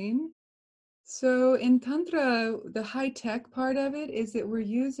screen. So in Tantra, the high-tech part of it is that we're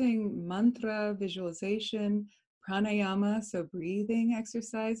using mantra, visualization, pranayama, so breathing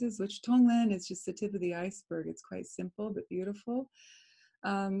exercises, which Tonglen is just the tip of the iceberg. It's quite simple but beautiful.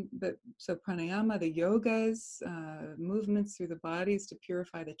 But so pranayama, the yogas, movements through the bodies to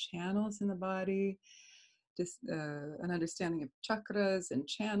purify the channels in the body, just an understanding of chakras and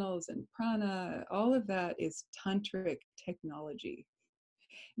channels and prana, all of that is tantric technology.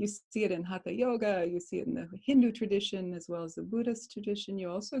 You see it in Hatha Yoga, you see it in the Hindu tradition as well as the Buddhist tradition.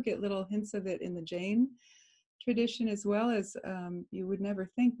 You also get little hints of it in the Jain tradition as well, as you would never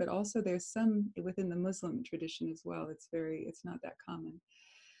think, but also there's some within the Muslim tradition as well. It's not that common.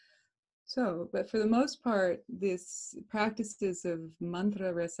 So, but for the most part, this practices of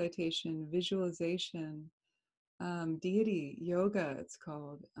mantra recitation, visualization, deity, yoga it's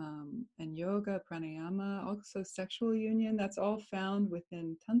called, and yoga, pranayama, also sexual union, that's all found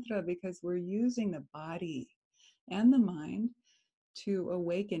within Tantra, because we're using the body and the mind to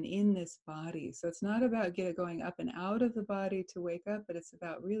awaken in this body. So it's not about going up and out of the body to wake up, but it's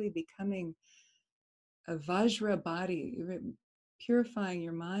about really becoming a Vajra body, purifying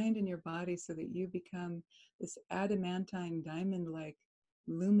your mind and your body so that you become this adamantine, diamond-like,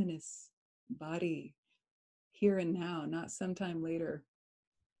 luminous body here and now, not sometime later,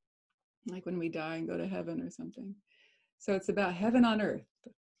 like when we die and go to heaven or something. So it's about heaven on earth,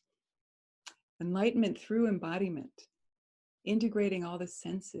 enlightenment through embodiment, integrating all the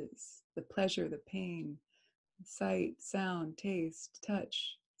senses, the pleasure, the pain, sight, sound, taste,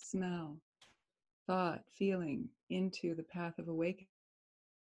 touch, smell, thought, feeling, into the path of awakening.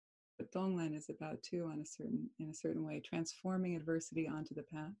 What Tonglen is about too, in a certain way, transforming adversity onto the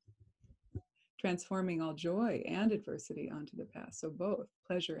path, transforming all joy and adversity onto the path. So both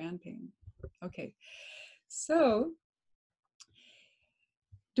pleasure and pain. Okay, so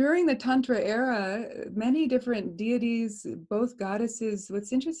during the Tantra era, many different deities, both goddesses.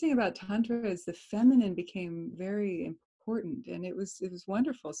 What's interesting about Tantra is the feminine became very important, and it was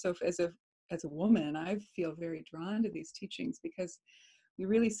wonderful. So as a woman, I feel very drawn to these teachings because we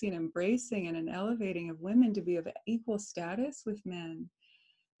really see an embracing and an elevating of women to be of equal status with men,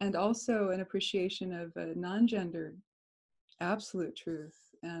 and also an appreciation of a non-gendered absolute truth,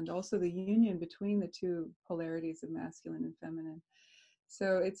 and also the union between the two polarities of masculine and feminine.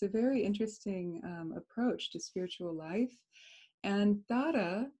 So it's a very interesting approach to spiritual life. And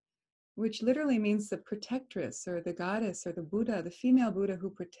Tara, which literally means the protectress or the goddess or the Buddha, the female Buddha who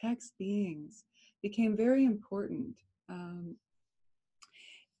protects beings, became very important.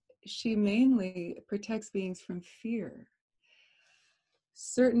 She mainly protects beings from fear.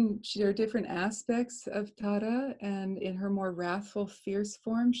 There are different aspects of Tara, and in her more wrathful, fierce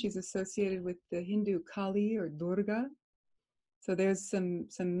form, she's associated with the Hindu Kali or Durga. So there's some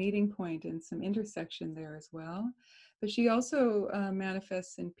meeting point and some intersection there as well. But she also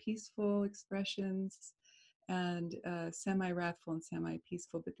manifests in peaceful expressions and semi-wrathful and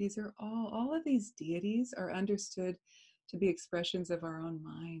semi-peaceful. But these are all of these deities are understood to be expressions of our own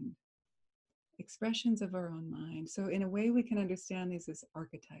mind. Expressions of our own mind. So in a way we can understand these as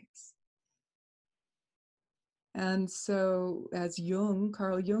archetypes. And so, as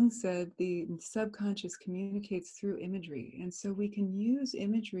Carl Jung said, the subconscious communicates through imagery. And so we can use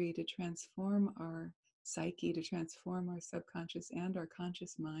imagery to transform our psyche, to transform our subconscious and our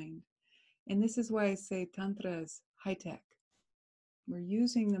conscious mind. And this is why I say Tantra is high-tech. We're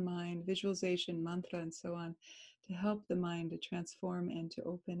using the mind, visualization, mantra, and so on, to help the mind to transform and to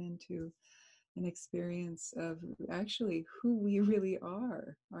open into an experience of actually who we really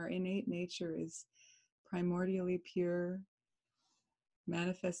are. Our innate nature is primordially pure,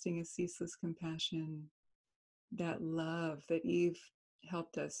 manifesting a ceaseless compassion, that love that Eve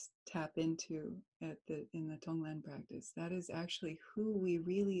helped us tap into in the Tonglen practice. That is actually who we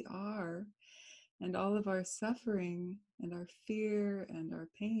really are, and all of our suffering and our fear and our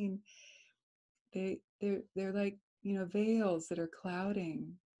pain, they're like, veils that are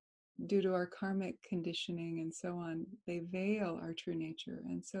clouding due to our karmic conditioning and so on. They veil our true nature.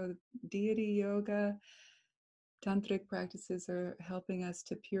 And so deity yoga, tantric practices are helping us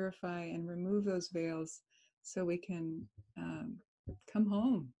to purify and remove those veils so we can come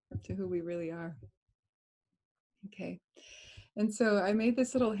home to who we really are. Okay. And so I made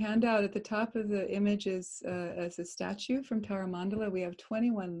this little handout. At the top of the image is as a statue from Tara Mandala. We have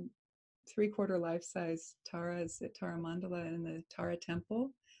 21 3/4 life-size Taras at Tara Mandala in the Tara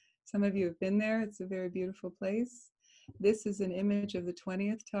Temple. Some of you have been there. It's a very beautiful place. This is an image of the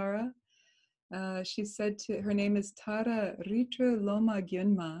 20th Tara. She said her name is Tara Ritrö Loma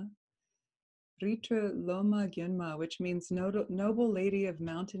Gyönma. Ritrö Loma Gyönma, which means noble lady of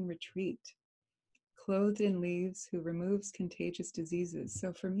mountain retreat, clothed in leaves, who removes contagious diseases.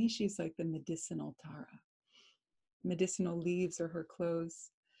 So for me, she's like the medicinal Tara. Medicinal leaves are her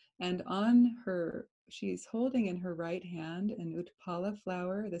clothes. And on her, she's holding in her right hand an utpala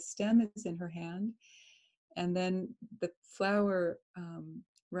flower. The stem is in her hand. And then the flower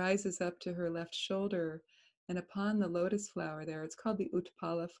rises up to her left shoulder, and upon the lotus flower there, it's called the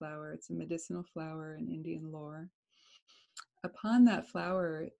utpala flower. It's a medicinal flower in Indian lore. Upon that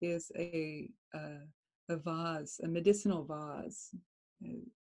flower is a vase, a medicinal vase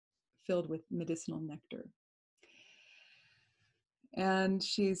filled with medicinal nectar. And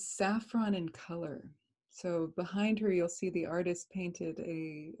she's saffron in color. So behind her, you'll see the artist painted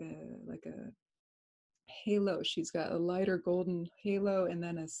like a halo. She's got a lighter golden halo and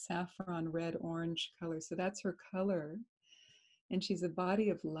then a saffron red orange color. So that's her color. And she's a body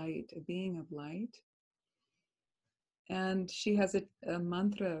of light, a being of light. And she has a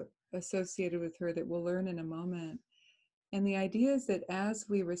mantra associated with her that we'll learn in a moment. And the idea is that as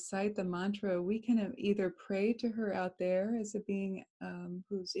we recite the mantra, we can either pray to her out there as a being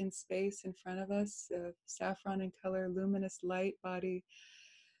who's in space in front of us, saffron in color, luminous light body,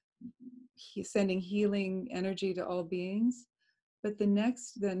 sending healing energy to all beings. But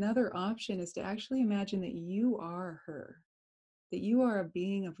another option is to actually imagine that you are her, that you are a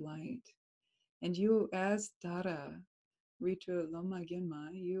being of light. And you, as Dara, Ritrö Loma Gyönma,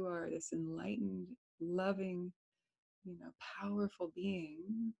 you are this enlightened, loving, powerful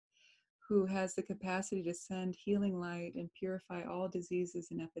being who has the capacity to send healing light and purify all diseases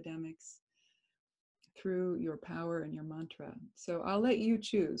and epidemics through your power and your mantra. So I'll let you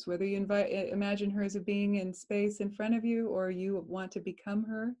choose whether you imagine her as a being in space in front of you, or you want to become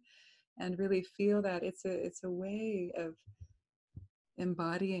her and really feel that it's a way of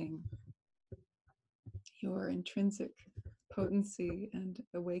embodying your intrinsic potency and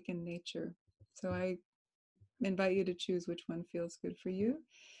awakened nature. So I invite you to choose which one feels good for you.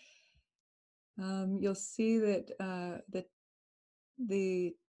 You'll see that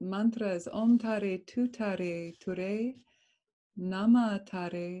the mantra is Om Tare Tu Tare Ture Nama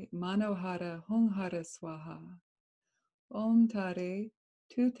Tare Manohara Honghara Swaha. Om Tare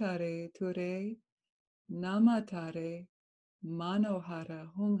Tu Tare Ture Nama Tare Manohara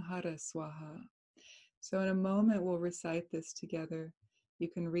Honghara Swaha. So in a moment we'll recite this together. You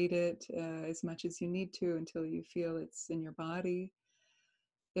can read it as much as you need to until you feel it's in your body.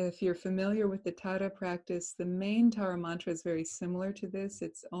 If you're familiar with the Tara practice, the main Tara mantra is very similar to this.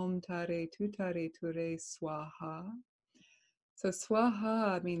 It's Om Tare Tu Tare Ture Swaha. So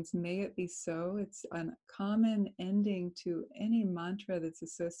Swaha means may it be so. It's a common ending to any mantra that's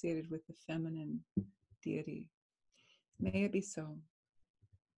associated with the feminine deity. May it be so.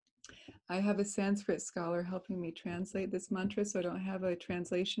 I have a Sanskrit scholar helping me translate this mantra, so I don't have a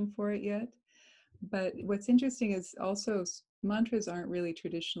translation for it yet. But what's interesting is also mantras aren't really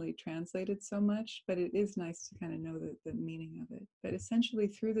traditionally translated so much, but it is nice to kind of know the meaning of it. But essentially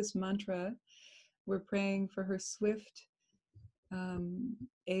through this mantra, we're praying for her swift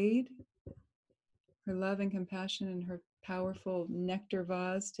aid, her love and compassion, and her powerful nectar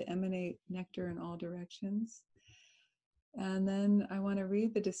vase to emanate nectar in all directions. And then I want to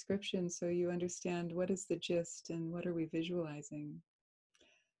read the description so you understand what is the gist and what are we visualizing.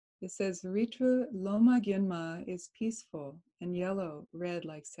 It says, Ritrö Loma Gyönma is peaceful and yellow, red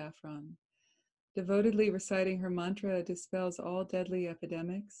like saffron. Devotedly reciting her mantra dispels all deadly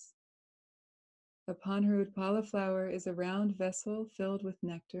epidemics. Upon her Udpala flower is a round vessel filled with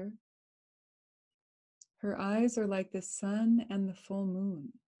nectar. Her eyes are like the sun and the full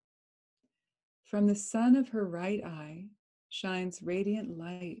moon. From the sun of her right eye shines radiant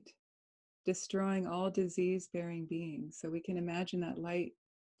light, destroying all disease-bearing beings. So we can imagine that light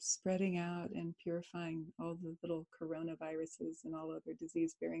spreading out and purifying all the little coronaviruses and all other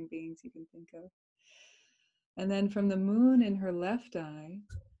disease-bearing beings you can think of. And then from the moon in her left eye,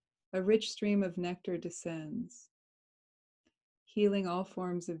 a rich stream of nectar descends, healing all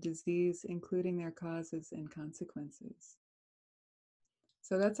forms of disease, including their causes and consequences.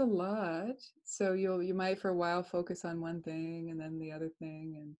 So that's a lot. So you might for a while focus on one thing and then the other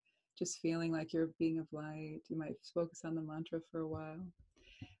thing and just feeling like you're a being of light. You might focus on the mantra for a while.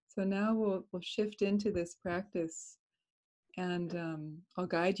 So now we'll shift into this practice and I'll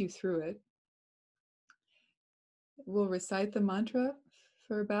guide you through it. We'll recite the mantra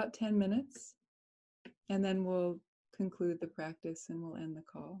for about 10 minutes and then we'll conclude the practice and we'll end the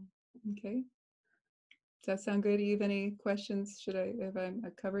call. Okay? Does that sound good, Eve? Any questions? Have I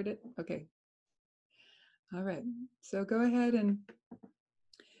covered it? Okay. All right. So go ahead and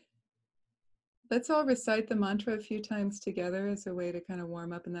let's all recite the mantra a few times together as a way to kind of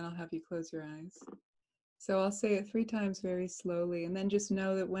warm up, and then I'll have you close your eyes. So I'll say it 3 times very slowly, and then just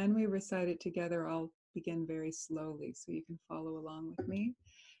know that when we recite it together, I'll begin very slowly so you can follow along with me.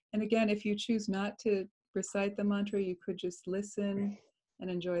 And again, if you choose not to recite the mantra, you could just listen and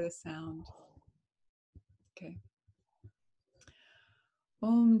enjoy the sound. Okay.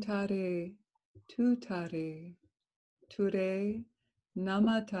 Om Tare Tu Tare Ture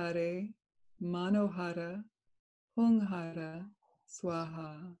Nama Tare Manohara Honghara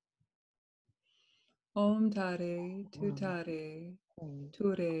Swaha. Om Tare Tu Tare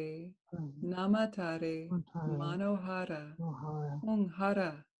Ture Nama Tare Manohara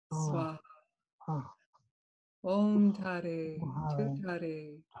Honghara Swaha. Om Tare Tu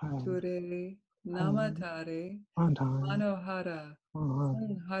Tare Ture Nama Tare Manohara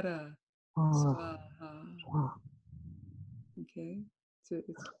Honghara Swaha. Okay, so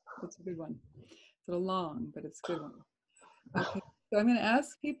it's a good one. It's a little long, but it's a good one. Okay, So I'm going to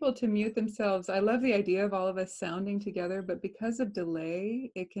ask people to mute themselves. I love the idea of all of us sounding together, but because of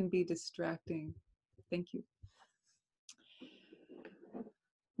delay, it can be distracting. Thank you.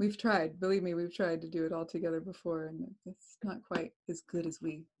 We've tried, believe me, we've tried to do it all together before, and it's not quite as good as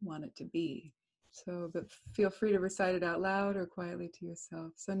we want it to be. So, but feel free to recite it out loud or quietly to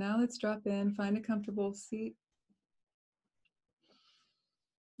yourself. So now let's drop in, find a comfortable seat,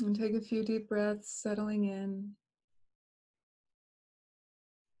 and take a few deep breaths, settling in.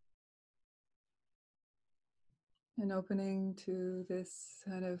 And opening to this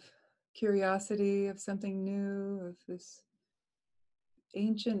kind of curiosity of something new, of this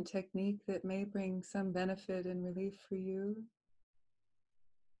ancient technique that may bring some benefit and relief for you,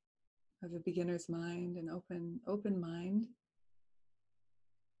 of a beginner's mind, an open mind.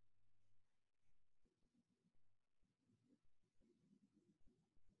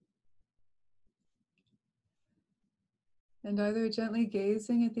 And either gently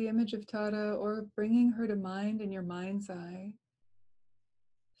gazing at the image of Tara or bringing her to mind in your mind's eye.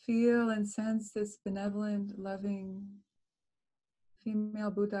 Feel and sense this benevolent, loving female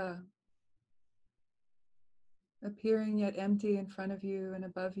Buddha appearing yet empty in front of you and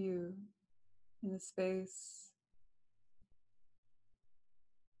above you in the space.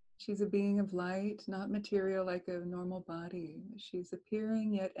 She's a being of light, not material like a normal body. She's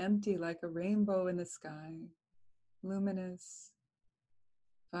appearing yet empty like a rainbow in the sky, luminous,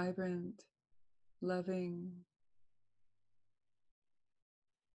 vibrant, loving.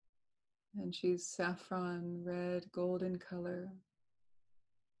 And she's saffron, red, golden color.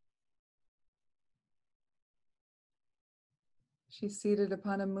 She's seated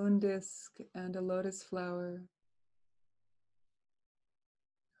upon a moon disk and a lotus flower.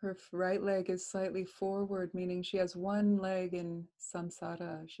 Her right leg is slightly forward, meaning she has one leg in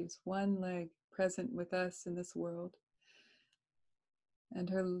samsara. She's one leg present with us in this world. And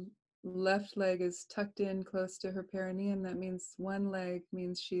her left leg is tucked in close to her perineum. That means one leg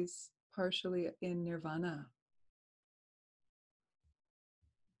means she's partially in nirvana.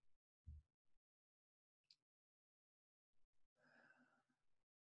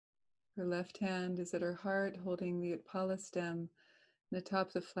 Her left hand is at her heart, holding the Atpala stem. And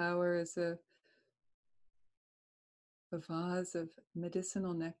atop the flower is a vase of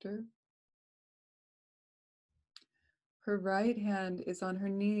medicinal nectar. Her right hand is on her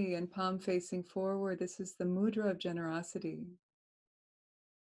knee and palm facing forward. This is the mudra of generosity.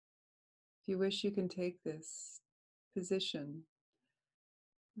 If you wish, you can take this position,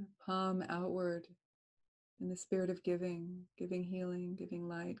 palm outward, in the spirit of giving, giving healing, giving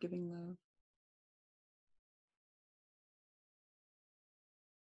light, giving love.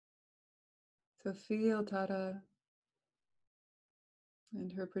 So feel Tara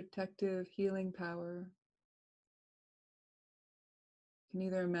and her protective healing power. You can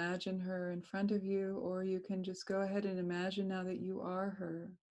either imagine her in front of you, or you can just go ahead and imagine now that you are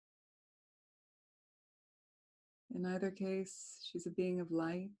her. In either case, she's a being of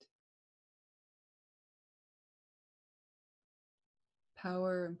light,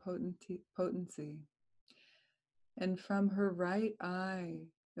 power, and potency. And from her right eye,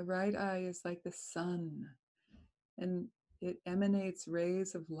 the right eye is like the sun, and it emanates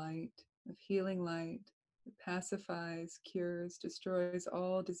rays of light, of healing light. It pacifies, cures, destroys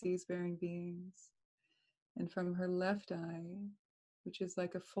all disease-bearing beings. And from her left eye, which is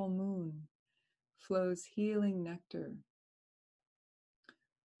like a full moon, flows healing nectar.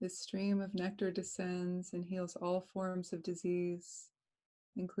 This stream of nectar descends and heals all forms of disease,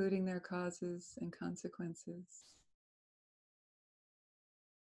 including their causes and consequences.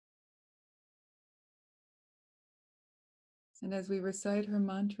 And as we recite her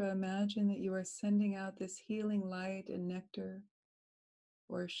mantra, imagine that you are sending out this healing light and nectar,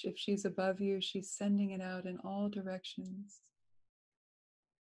 or if she's above you, she's sending it out in all directions,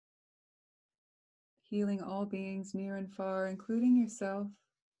 healing all beings near and far, including yourself,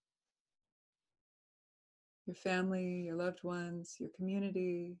 your family, your loved ones, your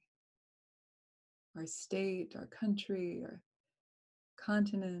community, our state, our country, our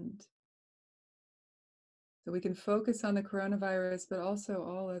continent. So we can focus on the coronavirus, but also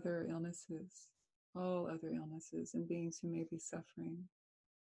all other illnesses and beings who may be suffering.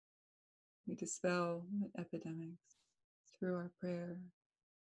 We dispel epidemics through our prayer.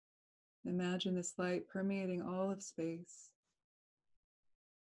 Imagine this light permeating all of space,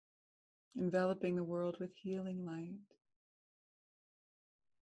 enveloping the world with healing light.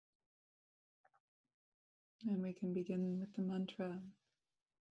 And we can begin with the mantra.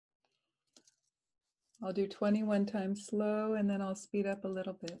 I'll do 21 times slow, and then I'll speed up a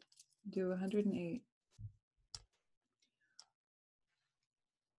little bit. Do 108.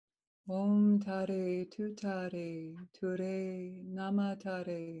 Om Tare Tutare Ture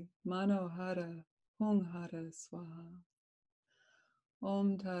Namatare Manohara Hunghara Swaha.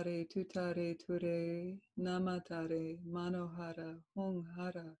 Om Tare Tutare Ture Namatare Manohara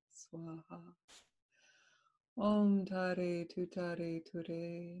Hunghara Swaha. Om Tare Tutare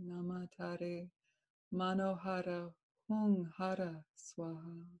Ture Namatare Manohara Hunghara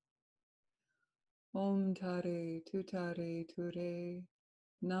Swaha. Om Tare Tutare Ture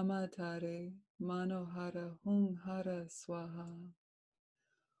Namatare Manohara Hunghara Swaha.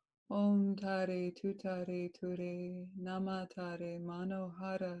 Om Tare Tutare Ture Namatare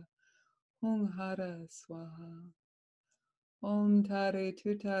Manohara Hunghara Swaha. Om Tare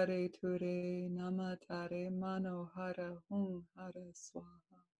Tutare Ture Namatare Manohara Hunghara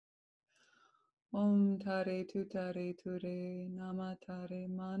Swaha. Om Tare Tutare Ture Namatare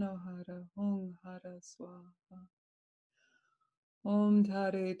Manohara Hunghara Swaha. Om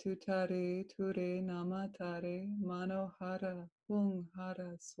Tare Tutare Ture Namatare Manohara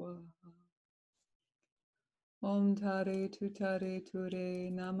Hunghara Swaha. Om Tare Tutare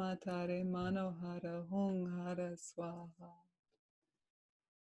Ture Namatare Manohara Hunghara Swaha.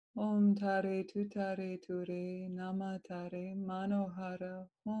 Om Tare Tutare Ture Namatare Manohara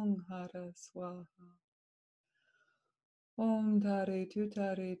Hunghara Swaha. Om Tare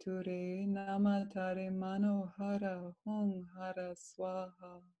Tutare Ture Namatare Manohara Hunghara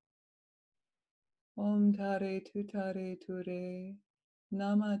Swaha. Om Tare Tutare Ture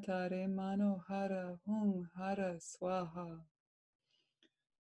Namatare Manohara Hunghara Swaha.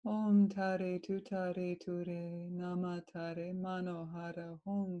 Om Tare Tutare Ture Namatare Manohara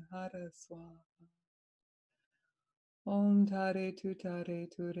Hunghara Swaha. Om Tare Tutare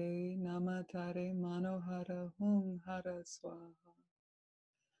Ture Namatare Manohara Hunghara Swaha.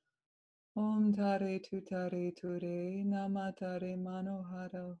 Om Tare Tutare Ture Namatare Manohara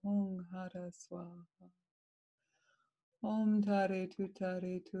Hunghara Swaha. Om Tare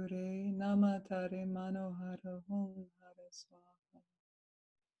Tutare Ture Namatare Manohara Hunghara Swaha.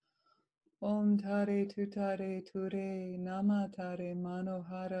 Om Tare Tutare Ture Namatare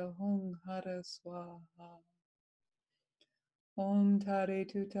Manohara Hunghara Swaha. Om Tare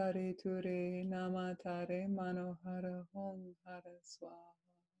Tutare Ture Namatare Manohara Hunghara Swaha.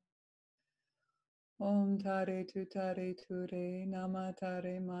 Om Tare Tutare Ture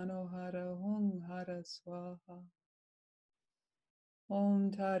Namatare Manohara Hunghara Swaha. Om Tare Tutare Ture Namatare Manohara Hunghara Swaha.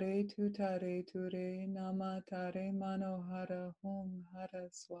 Om Tare Tutare Ture Namatare Manohara Hunghara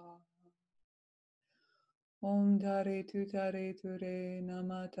Swaha. Om Tare Tutare Ture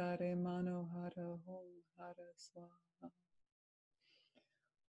Namatare Manohara Hunghara Swaha.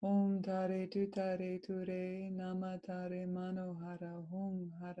 Om Tare Tutare Ture Namatare Manohara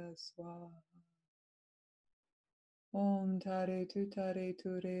Hunghara Swaha. Om Tare Tutare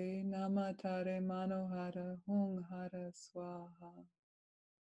Ture Namatare Manohara Hunghara Swaha.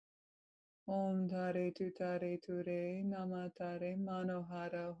 Om Tare Tutare Ture Namatare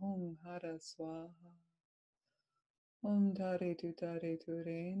Manohara Hunghara Swaha. Om Tare Tutare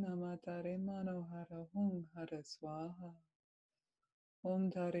Ture Namatare Manohara Hunghara Swaha. Om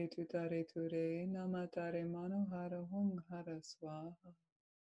Tare Tutare Ture Namatare Manohara Hunghara Swaha.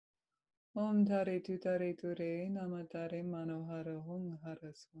 Om Tare Tutare Ture Namatare Manohara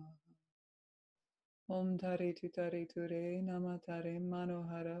Hunghara Swaha. Om Tare Tutare Ture Namatare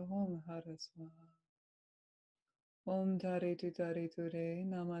Manohara Hunghara Swaha. Om Tare Tutare Ture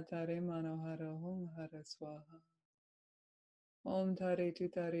Namatare Manohara Hunghara Swaha. Om Tare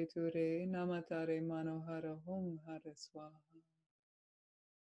Tutare Ture Namatare Manohara Hunghara Swaha.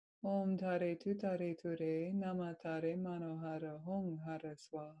 Om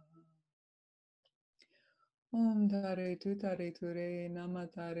Tare Tutare Ture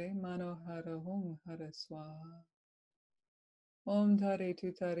Namatare Manohara Hunghara Swaha. Om Tare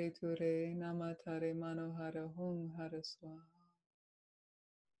Tutare Ture Namatare Manohara Hunghara Swaha.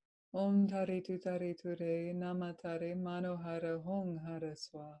 Om Tare Tutare Ture Namatare Manohara Hunghara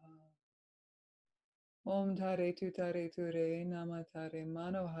Swaha. Om Tare Tutare Ture Namatare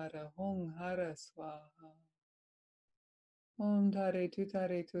Manohara Hunghara Swaha. Om Tare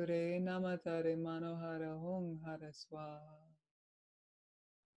Tutare Ture Namatare Manohara Hunghara Swaha.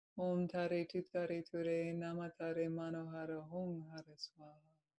 Om Tare Tutare Ture Namatare Manohara Hunghara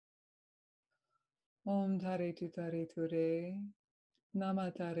Swaha. Om Tare Tutare Ture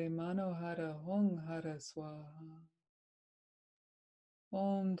Namatare Manohara Hunghara Swaha.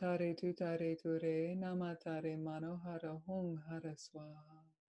 Om Tare Tutare Ture Namatare Manohara Hunghara Swaha.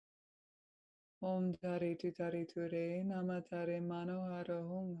 Om Tare Tutare Ture Namatare Manohara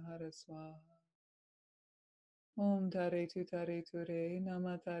Hunghara Swaha. Om Tare Tutare Ture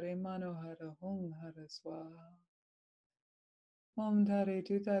Namatare Manohara Hum Hara Swaha. Om Tare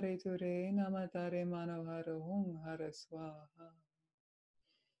Tutare Ture Namatare Manohara Hum Hara Swaha.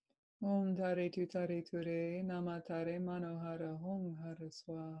 Om Tare Tutare Ture Namatare Manohara Hum Hara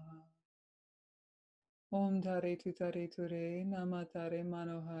Swaha. Om Tare Tutare Ture Namatare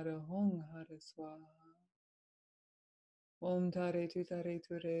Manohara Hum Hara Swaha. Om Tare Tutare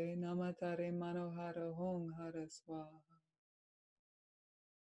Ture Namatare Manohara Hum Hara Swaha.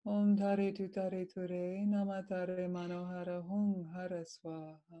 Om Tare Tutare Ture Namatare Manohara Hum Hara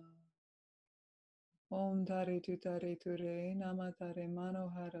Swaha. Om Tare Tutare Ture Namatare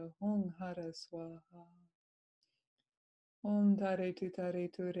Manohara Hum Hara Swaha. Om Tare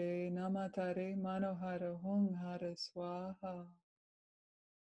Tutare Ture Namatare Manohara Hum Hara Swaha.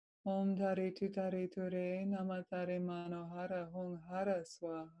 Om Tare Tutare Ture Namatare Manohara Hum Hara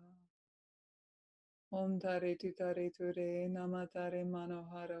Swaha. Om Tare Tutare Ture Namatare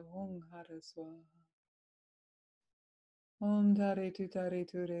Manohara Hum Hara Swaha. Om Tare Tutare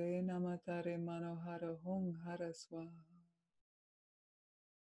Ture Namatare Manohara Hum Hara Swaha.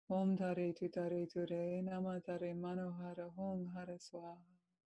 Om Tare Tutare Ture Namatare Manohara Hum Hara Swaha.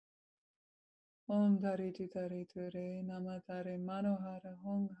 Om Tare Tutare Ture Namatare Manohara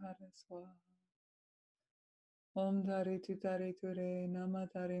Hum Hara Swaha. Om Tare Tutare Ture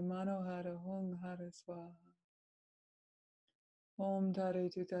Namatare Manohara Hum Hara Swaha. Om Tare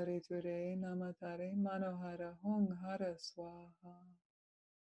Tutare Ture Namatare Manohara Hum Hara Swaha.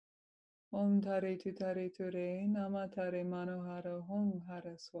 Om Tare Tutare Ture Namatare Manohara Hum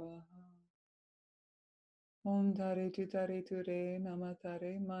Hara Swaha. Om Tare Tutare Ture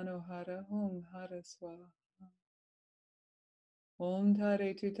Namatare Manohara Hum Hara Swaha. Om Tare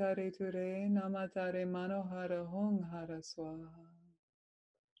Tutare Ture Namatare Manohara Hum Hara Swaha.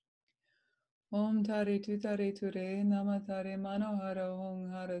 Om Tare Tutare Ture Namatare Manohara Hum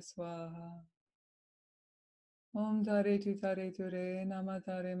Hara Swaha. Om Tare Tutare Ture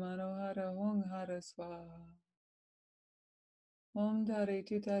Namatare Manohara Hum Hara Swaha. Om Tare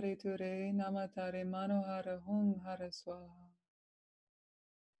Tutare Ture Namatare Manohara Hum Hara Swaha.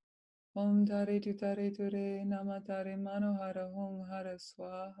 Om Tare Tutare Ture Namatare Manohara Hum Hara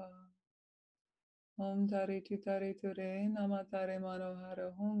Swaha. Om Tare Tutare Ture Namatare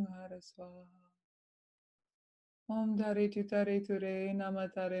Manohara Hum Hara Swaha. Om Tare Tutare Ture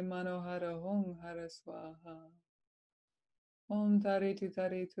Namatare Manohara Hum Hara Swaha. Om Tare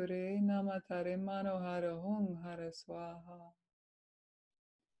Tutare Ture Namatare Manohara Hum Hara Swaha.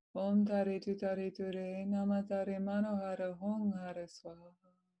 Om Tare Tutare Ture Namatare Manohara Hum Hara Swaha.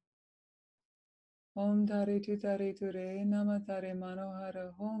 Om Tare Tutare Ture Namatare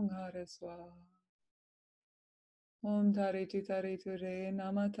Manohara Hum Hara Swaha. Om Tare Tutare Ture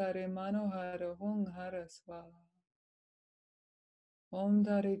Namatare Manohara Hum Hara Swaha. Om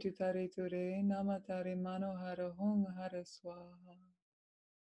Tare Tutare Ture Namatare Manohara Hum Hara Swaha.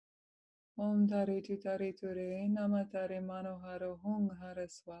 Om Tare Tutare Ture Namatare Manohara Hum Hara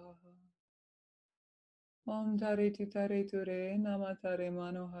Swaha. Om Tare Tutare Ture Namatare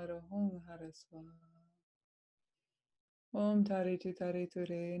Manohara Hum Hara Swaha. Om Tare Tutare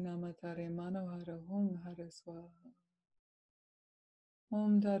Ture Namatare Manohara Hum Hara Swaha.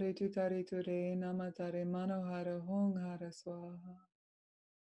 Om Tare Tutare Ture Namatare Manohara Hum Hara Swaha.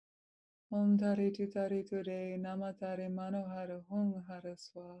 Om Tare Tutare Ture Namatare Manohara Hum Hara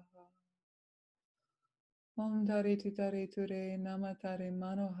Swaha. Om Tare Tutare Ture Namatare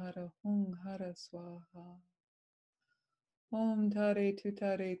Manohara Hum Hara Swaha. Om Tare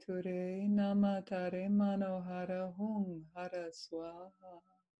Tutare Ture Namatare Manohara Hum Hara Swaha.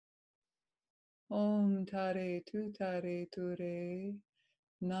 Om Tare Tutare Ture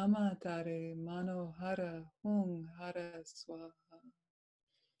Namatare Manohara Hum Hara Swaha.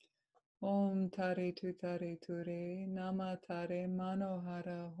 Om Tare Tutare Ture Namatare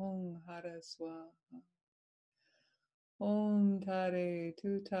Manohara Hum Hara Swaha. Om Tare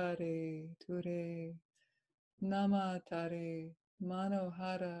Tutare Ture Namatare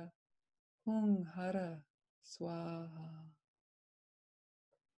Manohara Hum Hara Swaha.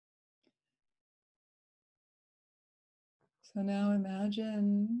 So now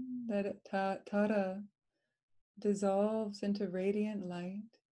imagine that Tara dissolves into radiant light,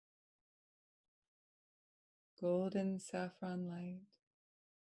 golden saffron light.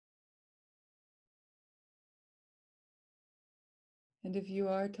 And if you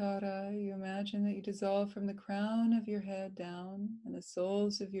are Tara, you imagine that you dissolve from the crown of your head down and the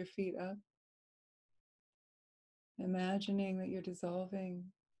soles of your feet up, imagining that you're dissolving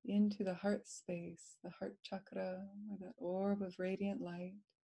into the heart space, the heart chakra, or that orb of radiant light.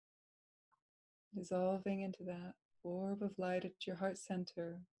 dissolving into that orb of light at your heart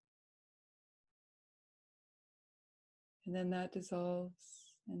center. And then that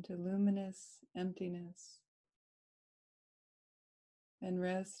dissolves into luminous emptiness. And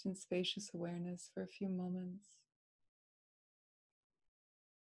rest in spacious awareness for a few moments.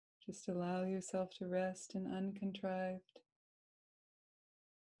 Just allow yourself to rest in uncontrived,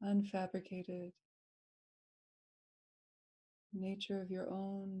 unfabricated nature of your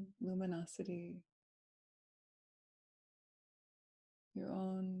own luminosity, your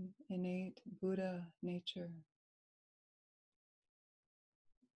own innate Buddha nature.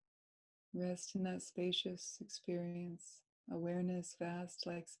 Rest in that spacious experience, awareness vast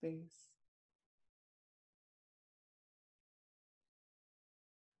like space.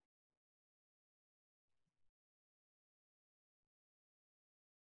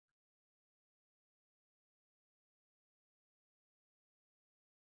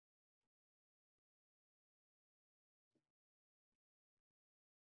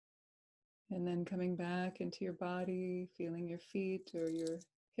 And then coming back into your body, feeling your feet or your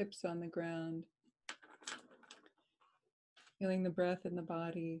hips on the ground, feeling the breath in the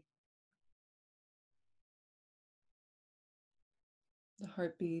body, the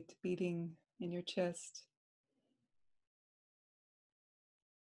heartbeat beating in your chest.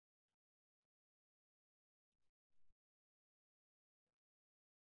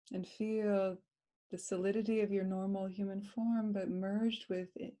 And feel the solidity of your normal human form, but merged with,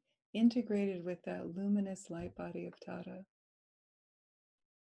 integrated with that luminous light body of Tara,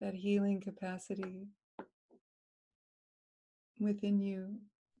 that healing capacity within you.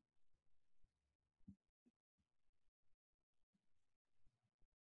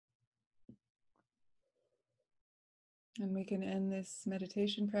 And we can end this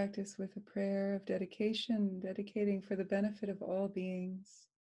meditation practice with a prayer of dedication, dedicating for the benefit of all beings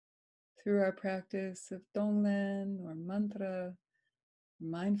through our practice of Tonglen or mantra,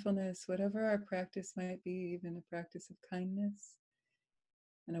 mindfulness, whatever our practice might be, even a practice of kindness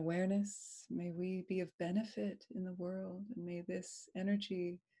and awareness. May we be of benefit in the world, and may this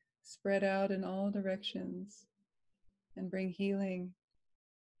energy spread out in all directions and bring healing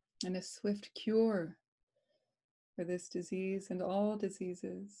and a swift cure for this disease and all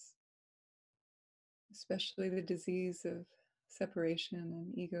diseases, especially the disease of separation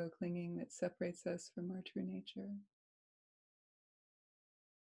and ego clinging that separates us from our true nature.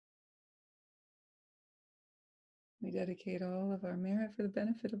 We dedicate all of our merit for the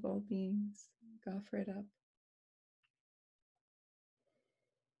benefit of all beings. Offer it up.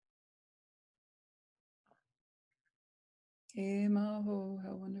 E maho,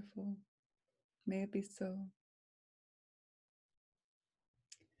 how wonderful. May it be so.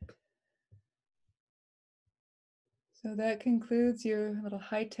 So that concludes your little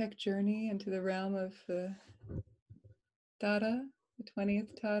high-tech journey into the realm of the Tara, the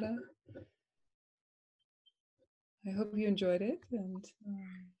 20th Tara. I hope you enjoyed it and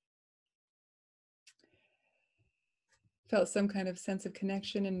felt some kind of sense of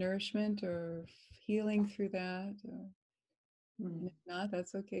connection and nourishment or healing through that. And if not,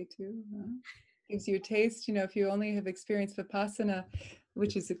 that's okay too. Gives you a taste, if you only have experienced Vipassana,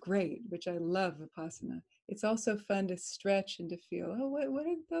 which is great, which I love Vipassana. It's also fun to stretch and to feel, oh, what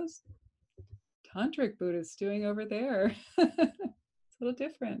are those tantric Buddhists doing over there? It's a little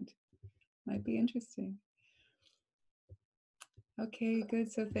different. Might be interesting. Okay,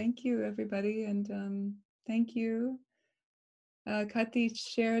 good. So thank you, everybody. And thank you. Kati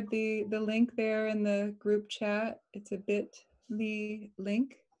shared the link there in the group chat. It's a bit.ly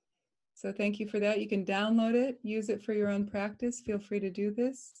link. So thank you for that. You can download it, use it for your own practice. Feel free to do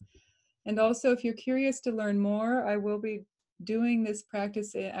this. And also, if you're curious to learn more, I will be doing this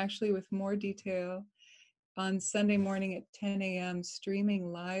practice actually with more detail on Sunday morning at 10 a.m.,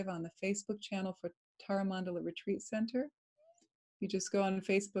 streaming live on the Facebook channel for Tara Mandala Retreat Center. You just go on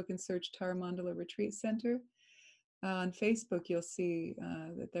Facebook and search Tara Mandala Retreat Center. On Facebook, you'll see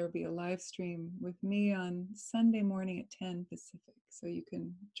that there will be a live stream with me on Sunday morning at 10 Pacific. So you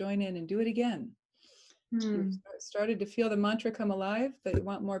can join in and do it again. You've started to feel the mantra come alive, but you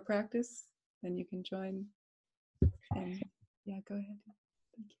want more practice, then you can join. And yeah, go ahead.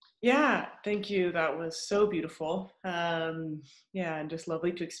 Thank you. Yeah, thank you. That was so beautiful. Yeah, and just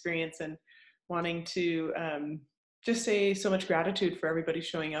lovely to experience, and wanting to just say so much gratitude for everybody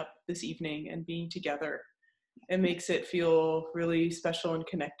showing up this evening and being together. It makes it feel really special and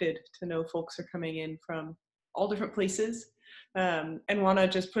connected to know folks are coming in from all different places. And want to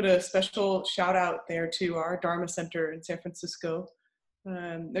just put a special shout out there to our Dharma Center in San Francisco.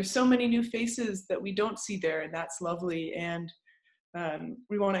 There's so many new faces that we don't see there, and that's lovely. And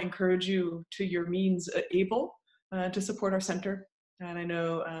we want to encourage you to your means able to support our center. And I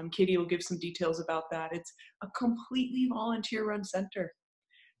know Katie will give some details about that. It's a completely volunteer-run center.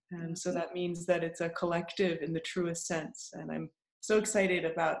 And so that means that it's a collective in the truest sense. And I'm so excited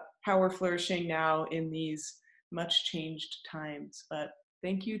about how we're flourishing now in these much changed times. But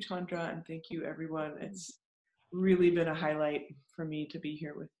thank you, Chandra, and thank you, everyone. It's really been a highlight for me to be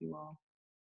here with you all.